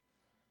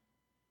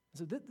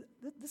 So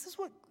this is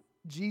what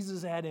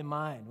Jesus had in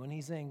mind when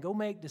he's saying, go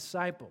make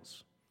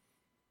disciples.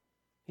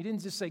 He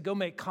didn't just say, go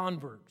make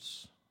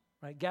converts,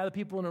 right? Gather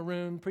people in a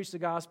room, preach the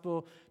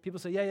gospel. People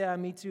say, yeah,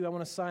 me too. I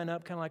want to sign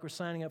up, kind of like we're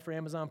signing up for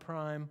Amazon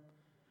Prime.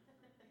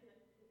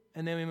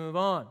 And then we move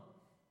on.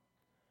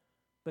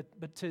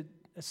 But to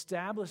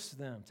establish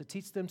them, to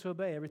teach them to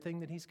obey everything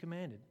that he's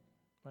commanded,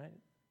 right?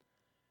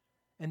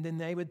 And then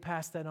they would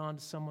pass that on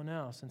to someone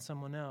else and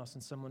someone else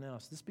and someone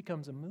else. This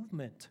becomes a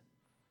movement.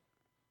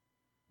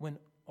 when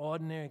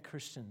ordinary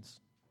Christians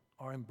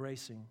are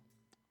embracing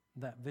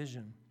that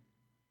vision.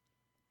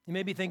 You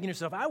may be thinking to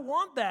yourself, I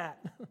want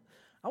that.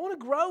 I want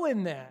to grow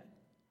in that.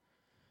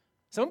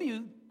 Some of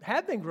you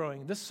have been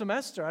growing. This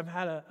semester, I've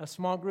had a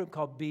small group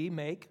called Be,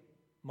 Make,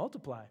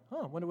 Multiply.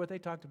 I wonder what they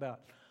talked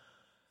about.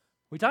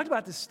 We talked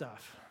about this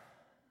stuff.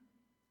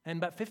 And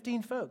about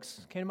 15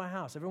 folks came to my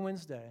house every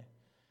Wednesday.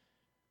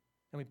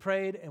 And we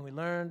prayed, and we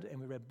learned, and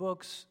we read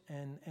books,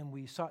 and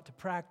we sought to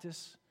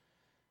practice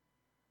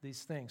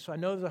these things. So I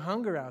know there's a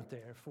hunger out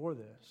there for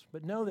this.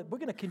 But know that we're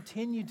going to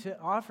continue to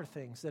offer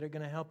things that are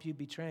going to help you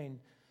be trained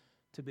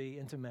to be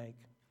and to make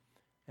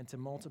and to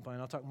multiply.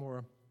 And I'll talk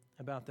more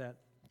about that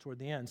toward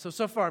the end.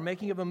 So far,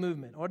 making of a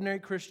movement. Ordinary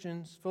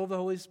Christians, full of the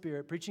Holy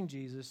Spirit, preaching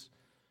Jesus,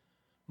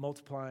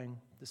 multiplying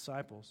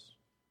disciples.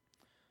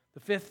 The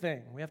fifth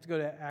thing, we have to go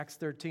to Acts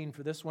 13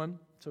 for this one.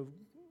 So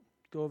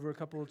go over a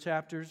couple of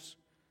chapters.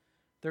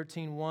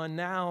 13:1.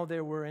 Now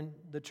there were in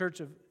the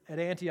church at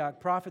Antioch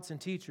prophets and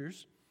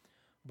teachers,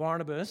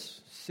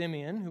 Barnabas,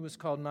 Simeon, who was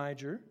called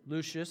Niger,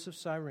 Lucius of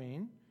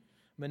Cyrene,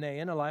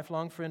 Manaen, a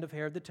lifelong friend of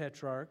Herod the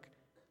Tetrarch,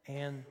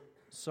 and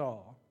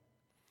Saul.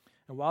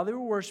 And while they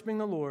were worshiping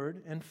the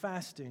Lord and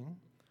fasting,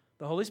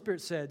 the Holy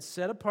Spirit said,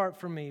 "Set apart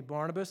for me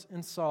Barnabas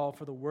and Saul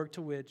for the work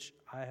to which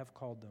I have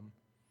called them."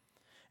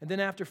 And then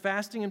after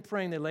fasting and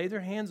praying, they laid their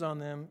hands on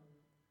them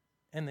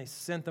and they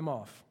sent them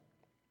off.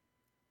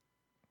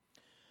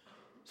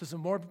 So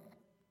some more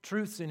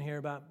truths in here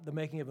about the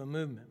making of a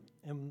movement.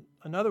 And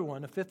another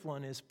one, a fifth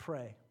one, is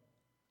pray.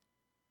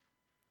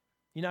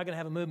 You're not going to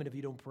have a movement if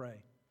you don't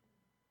pray.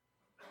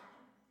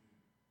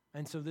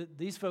 And so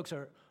these folks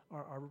are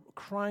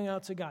crying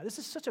out to God. This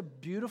is such a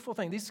beautiful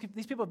thing. These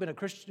people have been a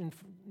Christian,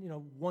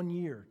 1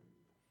 year.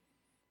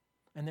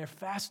 And they're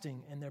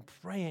fasting, and they're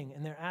praying,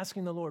 and they're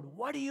asking the Lord,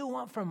 what do you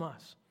want from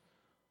us?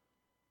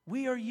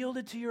 We are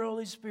yielded to your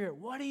Holy Spirit.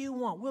 What do you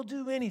want? We'll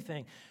do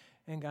anything.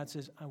 And God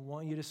says, I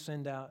want you to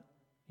send out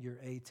your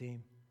A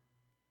team.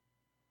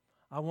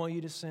 I want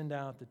you to send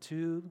out the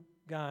 2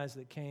 guys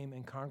that came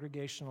and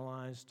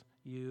congregationalized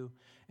you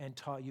and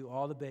taught you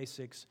all the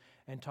basics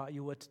and taught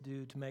you what to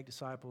do to make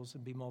disciples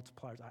and be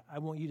multipliers. I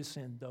want you to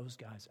send those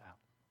guys out.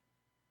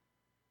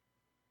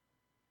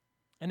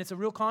 And it's a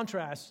real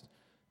contrast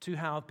to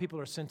how people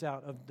are sent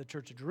out of the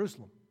Church of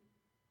Jerusalem.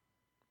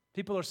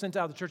 People who are sent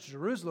out of the Church of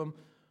Jerusalem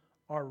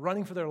are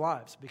running for their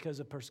lives because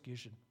of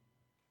persecution.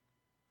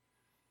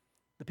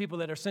 The people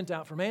that are sent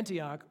out from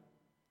Antioch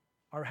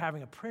are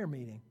having a prayer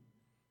meeting,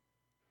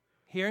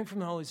 hearing from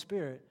the Holy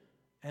Spirit,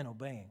 and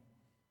obeying.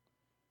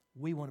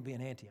 We want to be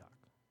in Antioch.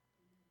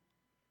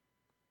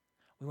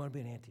 We want to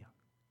be in Antioch.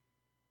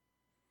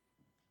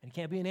 And you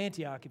can't be in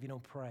Antioch if you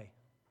don't pray.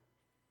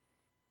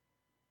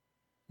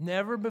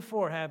 Never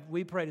before have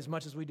we prayed as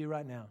much as we do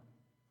right now.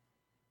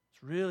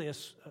 It's really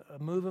a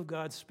move of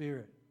God's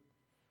Spirit.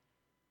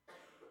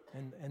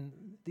 And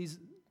these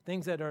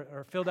things that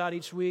are filled out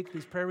each week,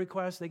 these prayer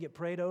requests, they get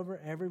prayed over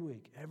every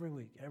week. I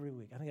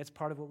think that's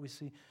part of what we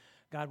see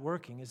God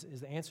working is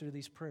the answer to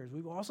these prayers.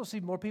 We will also see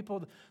more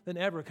people than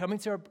ever coming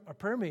to our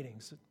prayer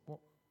meetings.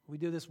 We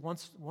do this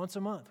once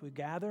a month. We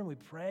gather and we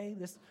pray.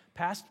 This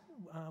past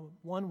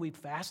one, we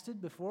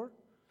fasted before,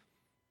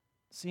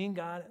 seeing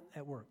God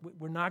at work.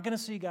 We're not going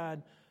to see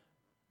God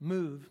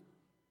move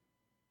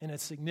in a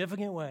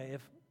significant way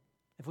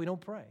if we don't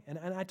pray. And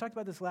I talked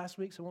about this last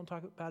week, so I won't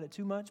talk about it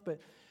too much,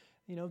 but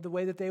the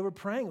way that they were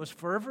praying, it was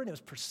fervent, it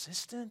was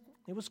persistent,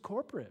 it was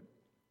corporate.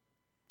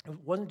 It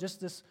wasn't just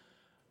this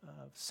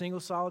single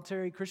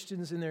solitary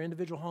Christians in their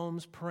individual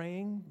homes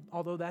praying,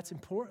 although that's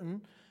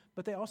important,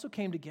 but they also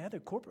came together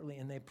corporately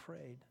and they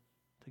prayed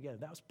together.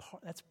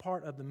 That's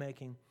part of the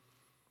making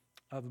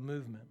of a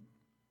movement.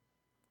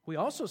 We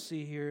also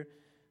see here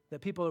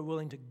that people are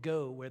willing to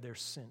go where they're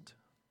sent.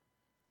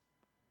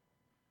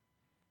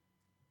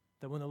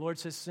 That when the Lord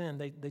says send,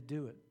 they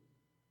do it.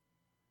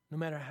 No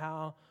matter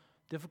how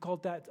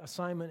difficult that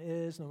assignment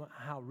is, no matter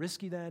how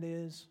risky that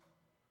is.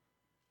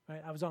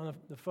 Right? I was on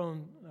the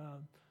phone a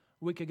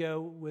week ago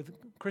with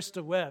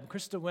Krista Webb.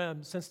 Krista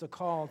Webb sensed a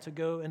call to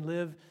go and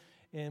live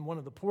in one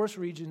of the poorest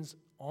regions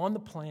on the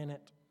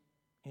planet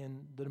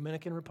in the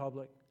Dominican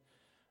Republic,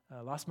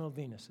 Las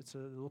Malvinas. It's a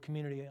little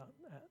community,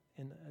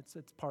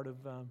 it's part of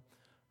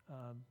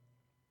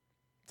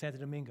Santo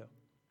Domingo.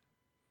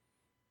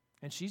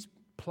 And she's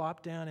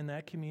plopped down in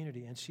that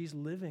community, and she's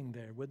living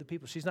there with the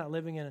people. She's not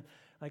living in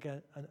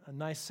a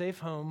nice, safe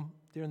home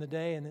during the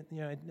day and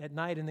at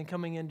night, and then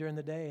coming in during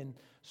the day and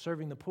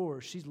serving the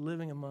poor. She's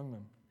living among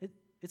them.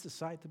 It's a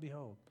sight to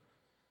behold.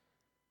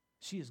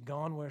 She has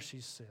gone where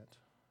she's sent,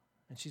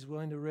 and she's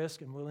willing to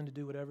risk and willing to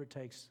do whatever it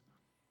takes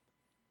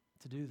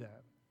to do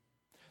that.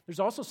 There's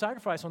also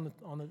sacrifice for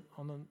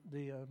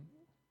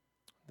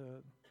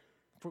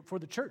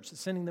the church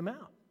that's sending them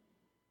out.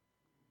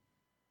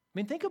 I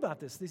mean, think about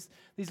this.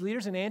 These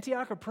leaders in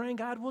Antioch are praying,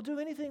 God, we'll do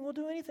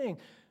anything.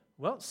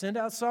 Well, send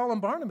out Saul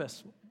and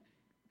Barnabas.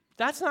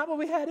 That's not what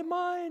we had in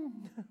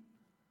mind.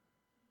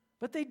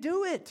 But they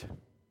do it.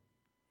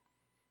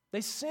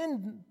 They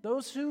send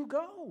those who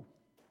go.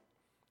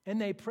 And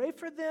they pray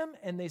for them,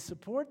 and they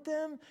support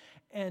them,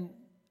 and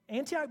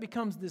Antioch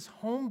becomes this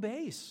home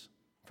base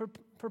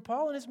for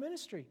Paul and his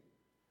ministry.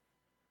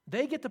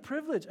 They get the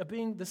privilege of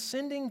being the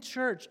sending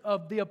church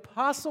of the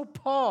Apostle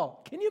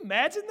Paul. Can you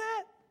imagine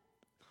that?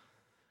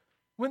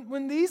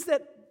 When these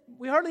that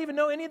we hardly even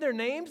know any of their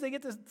names, they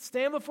get to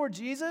stand before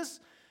Jesus,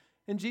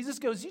 and Jesus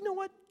goes, you know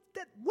what?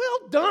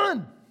 Well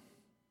done.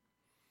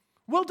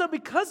 Well done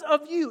because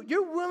of you.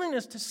 Your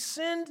willingness to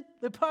send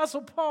the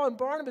Apostle Paul and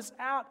Barnabas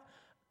out.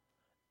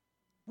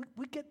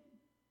 We get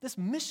this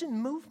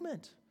mission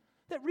movement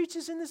that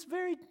reaches in this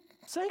very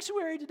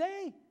sanctuary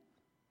today.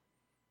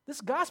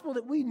 This gospel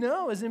that we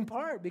know is in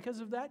part because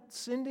of that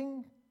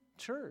sending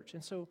church.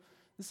 And so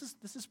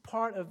this is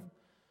part of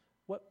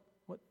what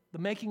the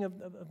making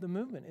of the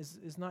movement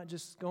is not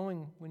just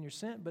going when you're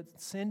sent, but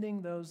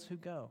sending those who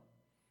go,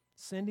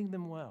 sending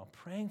them well,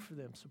 praying for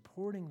them,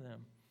 supporting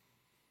them,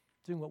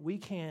 doing what we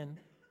can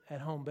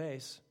at home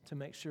base to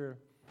make sure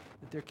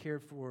that they're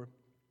cared for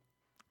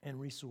and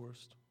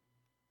resourced.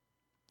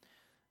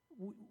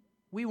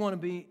 We want to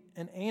be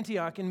an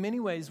Antioch. In many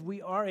ways,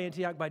 we are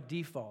Antioch by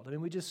default. I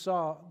mean, we just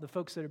saw the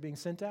folks that are being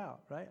sent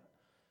out, right?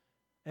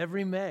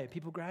 Every May,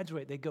 people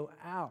graduate. They go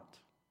out,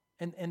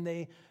 and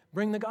they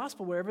bring the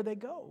gospel wherever they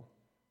go.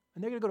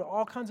 And they're going to go to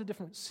all kinds of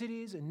different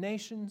cities and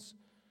nations.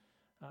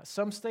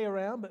 Some stay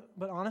around,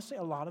 but honestly,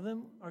 a lot of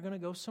them are going to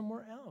go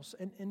somewhere else.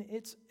 And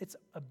it's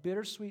a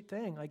bittersweet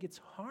thing. Like, it's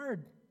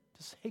hard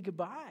to say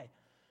goodbye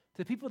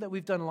to people that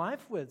we've done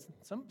life with.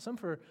 Some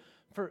for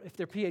if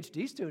they're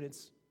PhD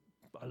students,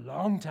 a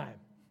long time,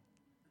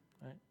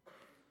 right?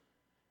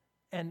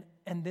 And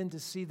then to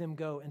see them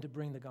go and to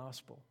bring the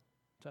gospel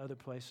to other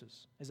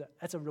places,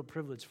 that's a real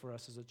privilege for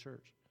us as a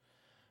church.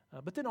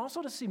 But then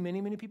also to see many,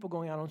 many people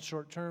going out on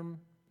short-term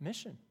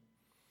mission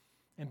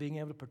and being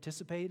able to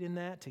participate in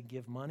that, to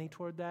give money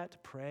toward that, to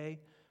pray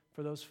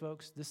for those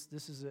folks. This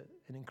is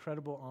an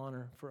incredible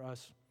honor for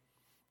us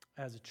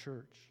as a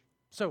church.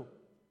 So,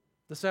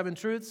 the 7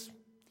 truths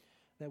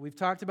that we've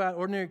talked about: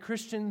 ordinary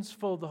Christians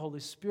full of the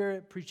Holy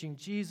Spirit, preaching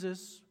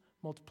Jesus,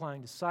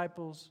 multiplying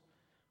disciples,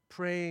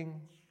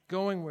 praying,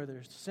 going where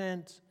they're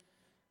sent,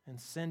 and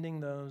sending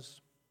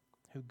those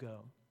who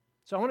go.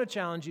 So I want to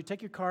challenge you.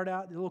 Take your card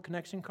out, the little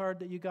connection card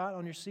that you got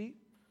on your seat.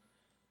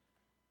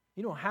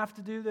 You don't have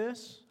to do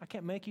this. I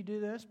can't make you do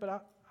this, but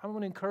I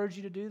want to encourage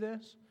you to do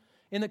this.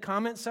 In the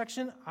comments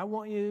section, I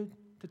want you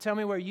to tell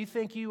me where you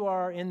think you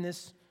are in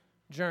this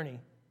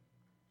journey.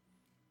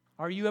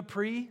 Are you a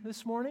pre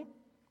this morning?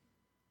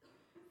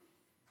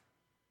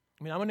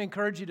 I mean, I'm going to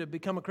encourage you to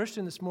become a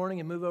Christian this morning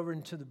and move over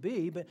into the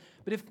B, but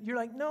if you're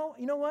like, no,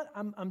 you know what?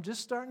 I'm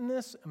just starting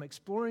this. I'm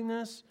exploring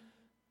this.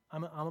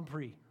 I'm a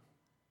pre.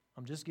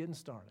 I'm just getting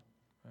started,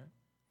 right?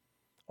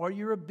 Or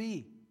you're a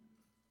B.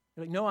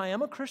 You're like, no, I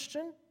am a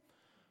Christian,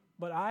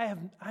 but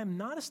I'm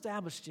not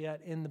established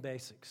yet in the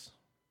basics.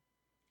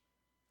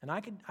 And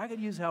I could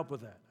use help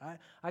with that.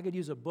 I could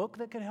use a book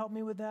that could help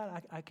me with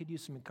that. I could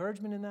use some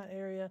encouragement in that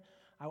area.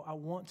 I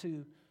want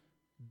to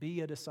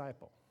be a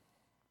disciple.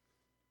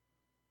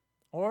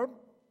 Or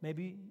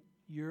maybe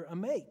you're a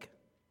make.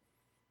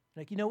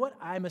 Like, you know what?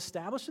 I'm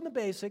established in the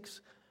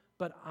basics,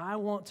 but I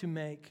want to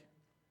make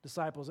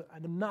disciples.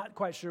 I'm not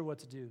quite sure what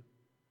to do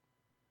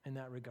in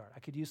that regard. I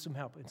could use some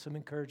help and some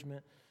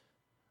encouragement.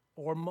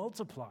 Or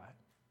multiply.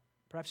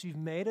 Perhaps you've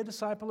made a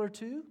disciple or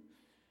two, and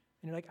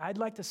you're like, I'd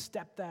like to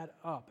step that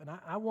up. And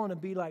I want to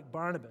be like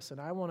Barnabas, and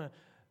I want to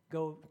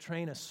go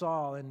train a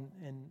Saul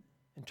and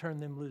turn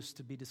them loose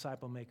to be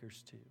disciple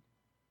makers too.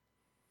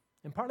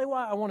 And partly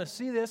why I want to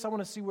see this, I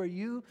want to see where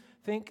you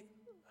think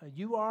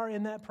you are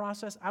in that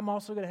process. I'm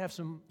also going to have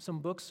some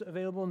books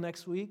available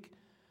next week,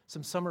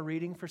 some summer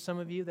reading for some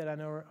of you that I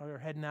know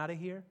are heading out of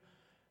here.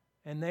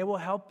 And they will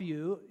help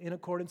you in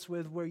accordance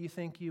with where you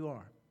think you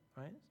are,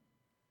 right?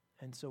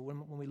 And so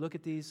when we look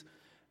at these,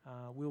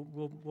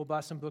 we'll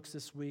buy some books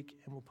this week,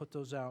 and we'll put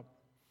those out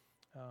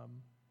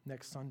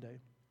next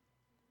Sunday.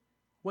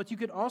 What you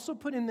could also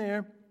put in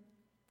there,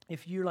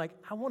 if you're like,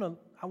 I want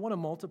to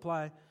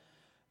multiply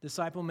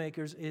disciple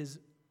makers, is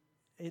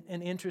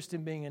an interest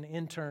in being an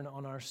intern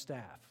on our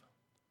staff.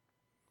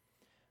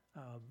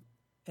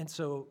 And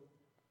so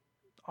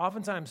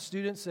oftentimes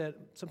students that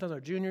sometimes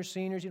are juniors,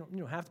 seniors, you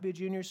don't have to be a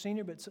junior or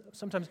senior, but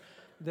sometimes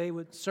they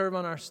would serve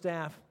on our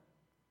staff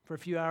for a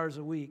few hours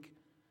a week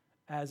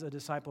as a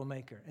disciple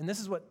maker. And this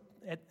is what,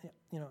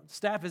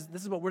 staff is,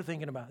 this is what we're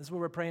thinking about. This is what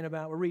we're praying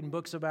about. We're reading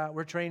books about.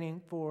 We're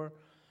training for.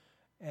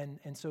 And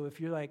so if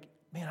you're like,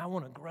 man, I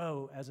want to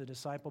grow as a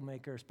disciple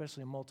maker,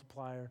 especially a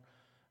multiplier,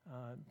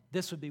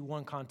 this would be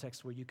one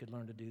context where you could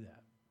learn to do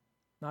that.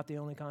 Not the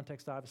only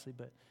context, obviously,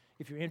 but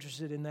if you're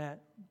interested in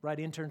that, write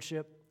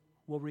internship.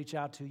 We'll reach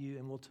out to you,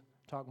 and we'll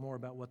talk more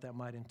about what that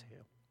might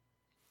entail.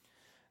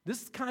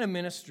 This kind of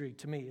ministry,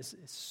 to me, is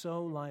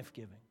so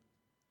life-giving.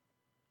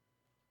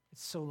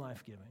 It's so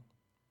life-giving.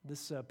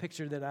 This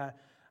picture that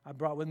I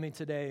brought with me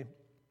today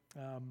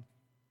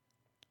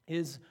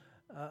is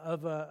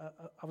of I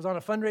was on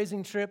a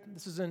fundraising trip.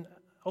 This is in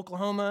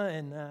Oklahoma,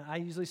 and I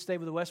usually stay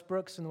with the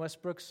Westbrooks, and the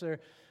Westbrooks are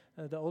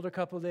the older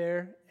couple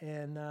there.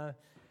 And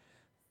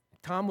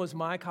Tom was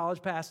my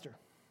college pastor.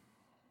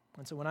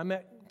 And so when I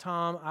met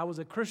Tom, I was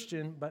a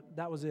Christian, but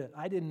that was it.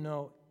 I didn't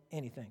know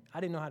anything. I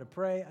didn't know how to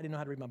pray. I didn't know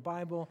how to read my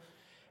Bible.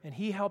 And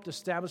he helped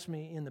establish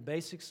me in the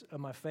basics of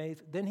my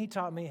faith. Then he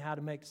taught me how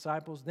to make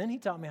disciples. Then he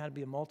taught me how to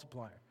be a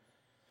multiplier.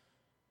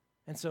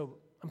 And so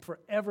I'm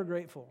forever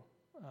grateful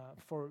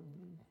for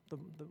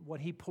what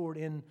he poured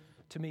in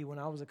to me when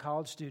I was a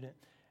college student.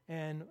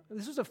 And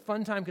this was a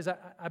fun time because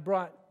I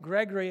brought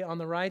Gregory on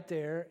the right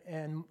there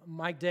and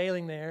Mike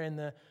Daling there in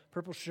the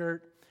purple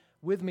shirt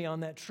with me on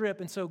that trip.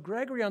 And so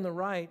Gregory on the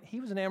right, he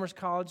was an Amherst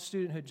College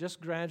student who had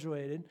just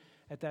graduated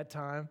at that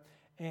time,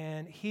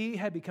 and he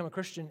had become a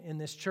Christian in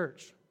this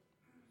church.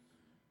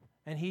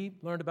 And he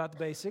learned about the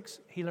basics.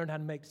 He learned how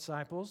to make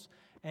disciples,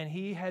 and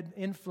he had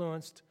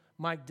influenced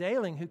Mike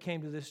Daling, who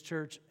came to this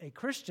church, a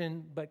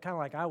Christian, but kind of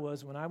like I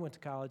was when I went to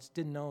college,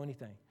 didn't know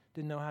anything,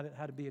 didn't know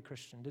how to be a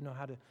Christian, didn't know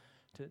how to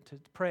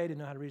pray, didn't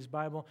know how to read his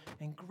Bible.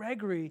 And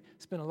Gregory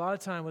spent a lot of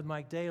time with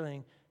Mike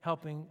Daling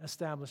helping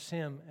establish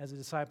him as a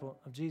disciple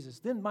of Jesus.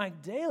 Then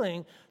Mike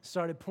Daling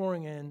started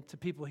pouring in to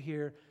people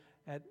here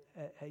at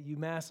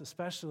UMass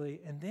especially.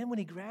 And then when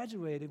he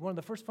graduated, one of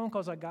the first phone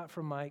calls I got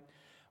from Mike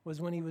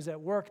was when he was at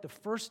work, the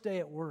first day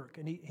at work.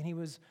 And he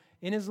was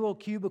in his little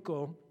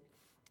cubicle,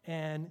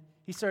 and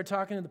he started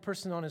talking to the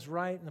person on his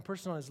right and the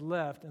person on his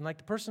left. And like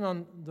the person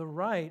on the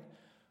right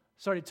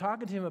started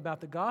talking to him about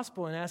the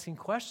gospel and asking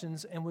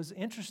questions and was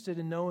interested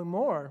in knowing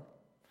more.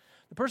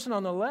 The person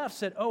on the left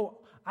said, "Oh,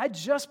 I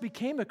just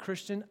became a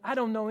Christian. I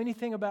don't know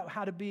anything about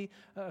how to be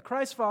a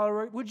Christ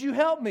follower. Would you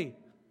help me?"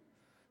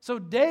 So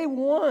day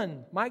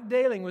one, Mike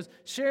Daling was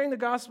sharing the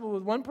gospel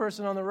with one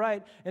person on the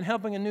right and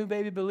helping a new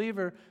baby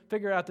believer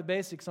figure out the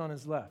basics on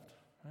his left.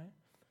 Right?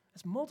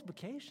 It's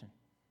multiplication.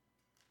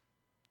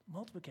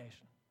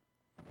 Multiplication.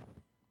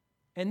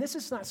 And this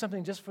is not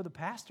something just for the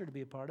pastor to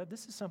be a part of.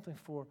 This is something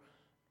for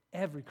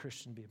every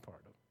Christian to be a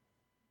part of.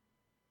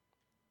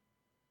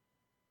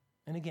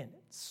 And again,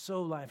 it's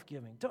so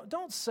life-giving.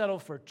 Don't settle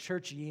for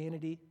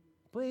churchianity,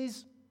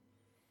 please.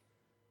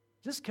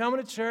 Just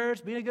coming to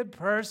church, being a good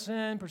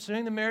person,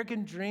 pursuing the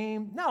American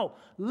dream. No,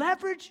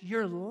 leverage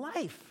your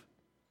life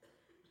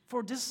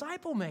for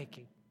disciple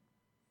making.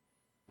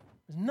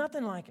 There's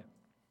nothing like it.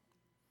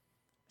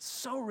 It's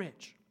so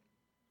rich.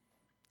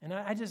 And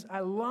I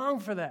long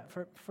for that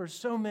for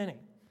so many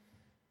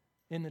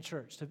in the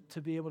church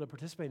to be able to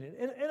participate in it.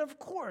 And of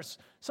course,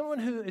 someone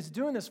who is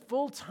doing this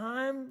full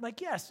time,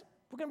 like, yes,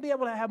 we're going to be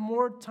able to have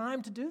more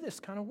time to do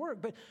this kind of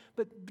work.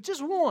 But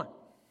just one,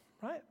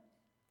 right?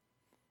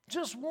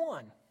 Just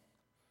one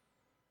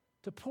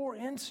to pour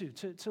into,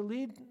 to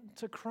lead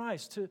to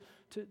Christ,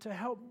 to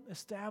help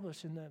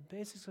establish in the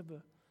basics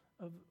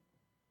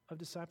of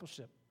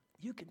discipleship.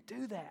 You can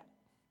do that.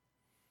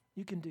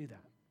 You can do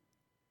that.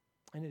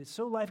 And it is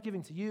so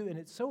life-giving to you, and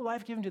it's so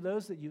life-giving to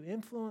those that you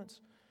influence.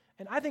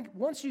 And I think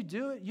once you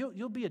do it,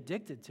 you'll be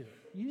addicted to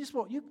it. You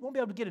won't be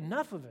able to get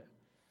enough of it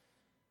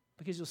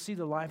because you'll see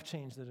the life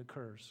change that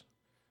occurs.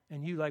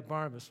 And you, like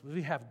Barnabas,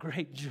 will have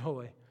great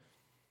joy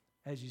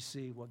as you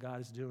see what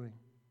God is doing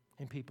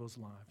in people's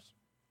lives.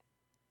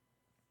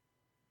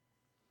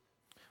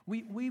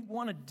 We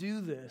want to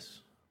do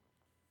this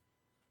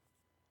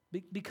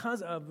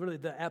because of really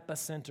the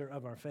epicenter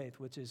of our faith,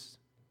 which is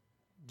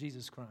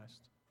Jesus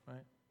Christ,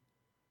 right?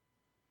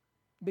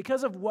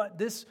 Because of what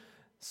this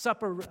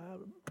supper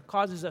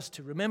causes us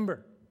to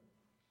remember.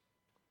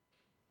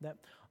 That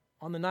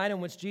on the night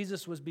in which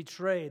Jesus was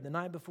betrayed, the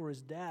night before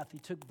his death, he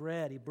took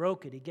bread, he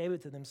broke it, he gave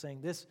it to them,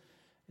 saying, "This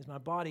is my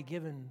body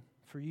given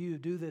for you.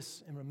 Do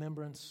this in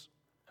remembrance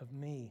of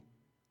me."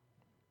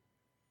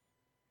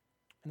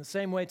 In the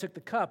same way, he took the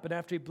cup, and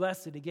after he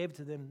blessed it, he gave it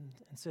to them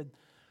and said,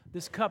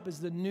 "This cup is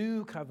the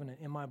new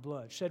covenant in my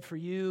blood, shed for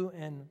you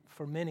and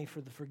for many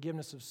for the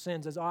forgiveness of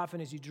sins. As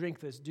often as you drink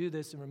this, do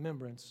this in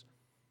remembrance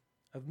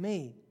of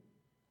me."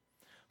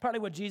 Partly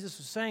what Jesus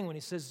was saying when he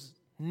says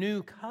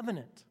new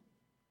covenant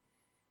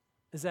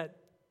is that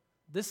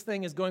this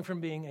thing is going from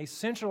being a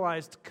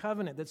centralized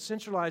covenant that's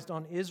centralized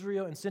on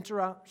Israel and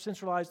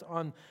centralized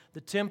on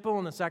the temple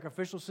and the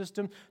sacrificial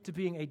system to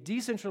being a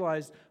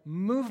decentralized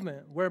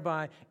movement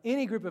whereby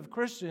any group of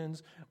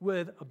Christians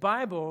with a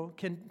Bible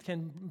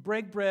can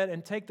break bread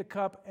and take the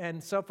cup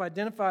and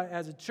self-identify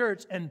as a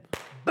church, and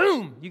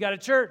boom, you got a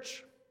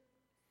church.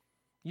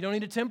 You don't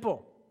need a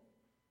temple.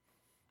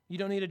 You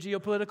don't need a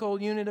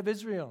geopolitical unit of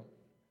Israel.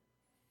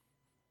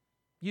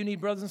 You need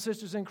brothers and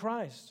sisters in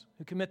Christ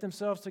who commit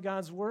themselves to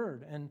God's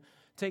word and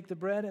take the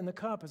bread and the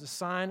cup as a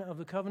sign of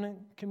the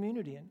covenant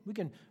community. And we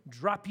can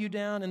drop you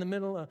down in the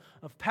middle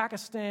of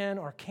Pakistan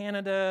or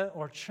Canada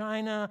or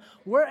China,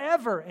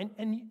 wherever,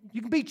 and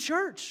you can be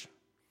church.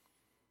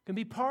 You can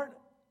be part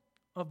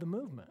of the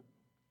movement.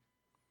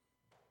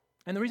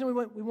 And the reason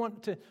we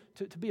want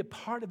to be a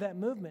part of that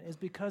movement is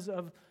because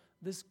of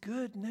this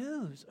good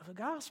news of the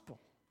gospel.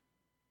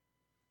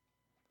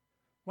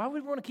 Why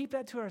would we want to keep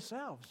that to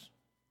ourselves?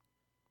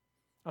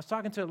 I was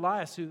talking to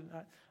Elias, who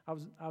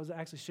I was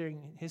actually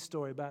sharing his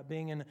story about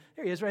being in.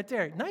 There he is, right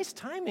there. Nice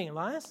timing,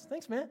 Elias.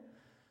 Thanks, man.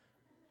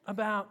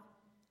 About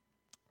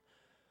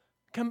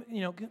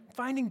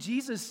Finding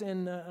Jesus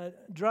in a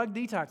drug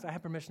detox. I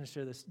have permission to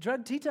share this.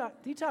 Drug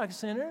detox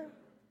center.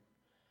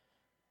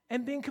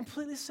 And being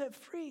completely set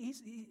free.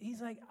 He's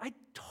like, I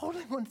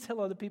totally want to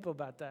tell other people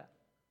about that.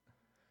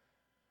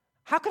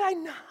 How could I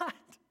not?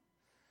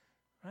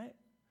 Right?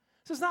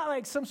 So it's not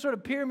like some sort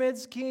of pyramid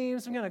scheme,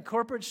 some kind of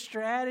corporate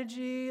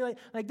strategy.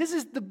 Like this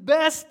is the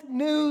best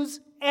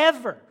news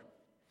ever.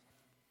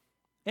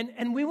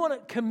 And we want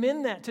to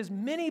commend that to as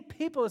many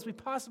people as we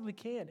possibly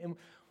can. And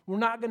we're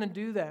not going to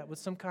do that with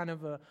some kind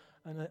of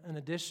an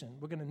addition.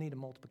 We're going to need a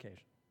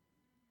multiplication.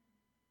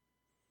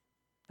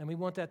 And we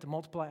want that to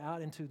multiply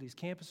out into these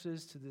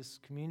campuses, to this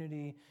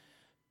community,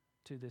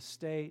 to this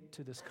state,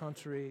 to this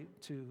country,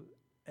 to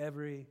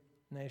every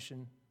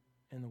nation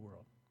in the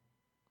world.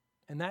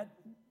 And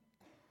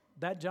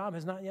that job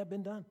has not yet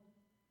been done.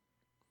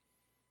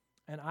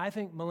 And I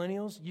think,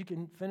 millennials, you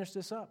can finish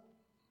this up.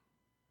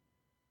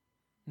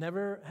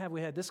 Never have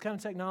we had this kind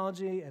of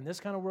technology and this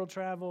kind of world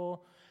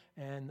travel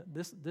and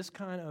this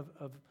kind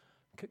of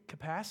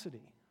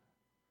capacity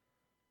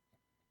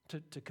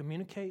to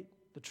communicate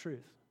the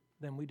truth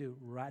than we do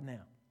right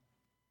now.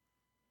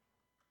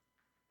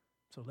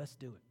 So let's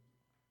do it.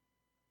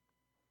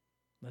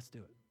 Let's do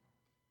it.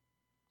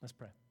 Let's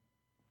pray.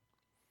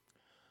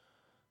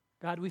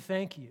 God, we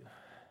thank you.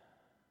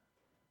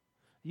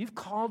 You've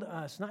called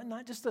us,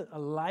 not just a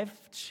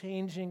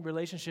life-changing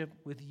relationship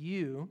with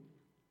you,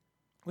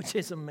 which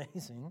is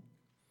amazing,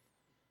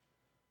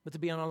 but to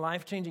be on a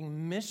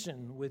life-changing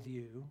mission with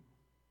you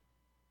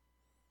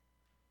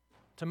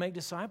to make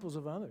disciples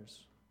of others.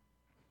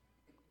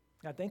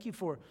 God, thank you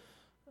for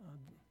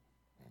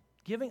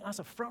giving us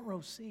a front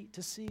row seat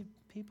to see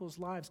people's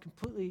lives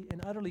completely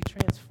and utterly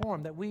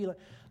transformed, that we,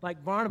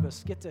 like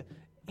Barnabas, get to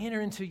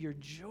enter into your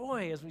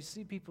joy as we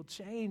see people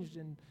changed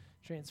and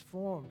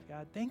transformed.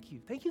 God, thank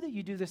you. Thank you that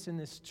you do this in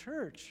this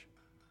church,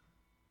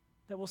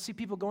 that we'll see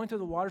people going through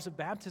the waters of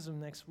baptism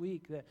next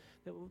week, that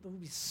we'll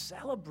be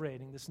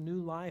celebrating this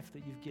new life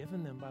that you've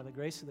given them by the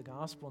grace of the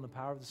gospel and the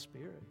power of the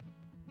Spirit.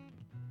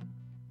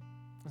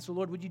 And so,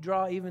 Lord, would you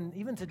draw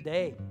even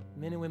today,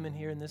 men and women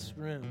here in this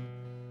room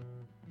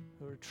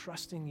who are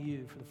trusting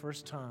you for the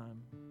first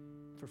time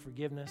for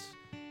forgiveness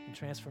and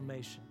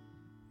transformation,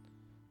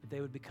 that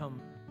they would become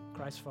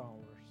Christ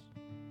followers.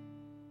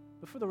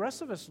 But for the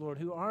rest of us, Lord,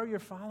 who are your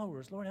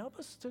followers, Lord, help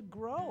us to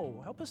grow.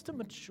 Help us to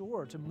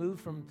mature, to move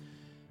from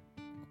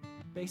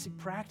basic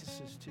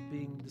practices to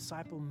being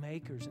disciple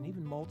makers and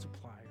even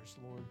multipliers,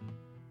 Lord.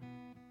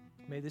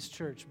 May this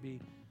church be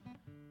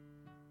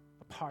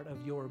a part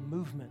of your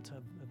movement,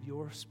 of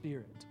your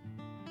Spirit.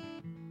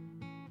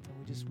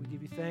 And we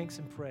give you thanks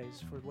and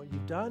praise for what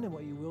you've done and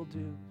what you will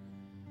do.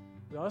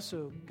 We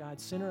also, God,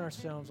 center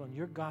ourselves on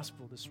your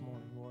gospel this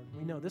morning, Lord.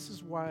 We know this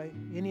is why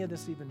any of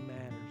this even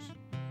matters.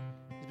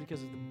 It's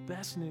because of the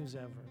best news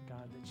ever,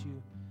 God, that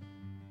you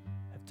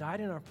have died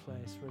in our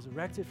place,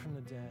 resurrected from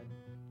the dead,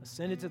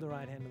 ascended to the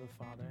right hand of the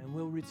Father, and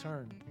will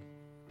return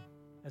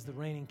as the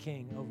reigning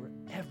King over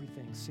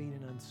everything, seen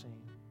and unseen.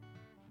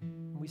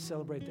 And we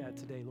celebrate that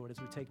today, Lord, as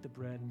we take the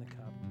bread and the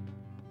cup.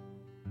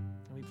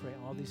 And we pray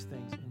all these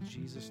things in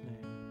Jesus'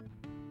 name.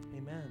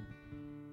 Amen.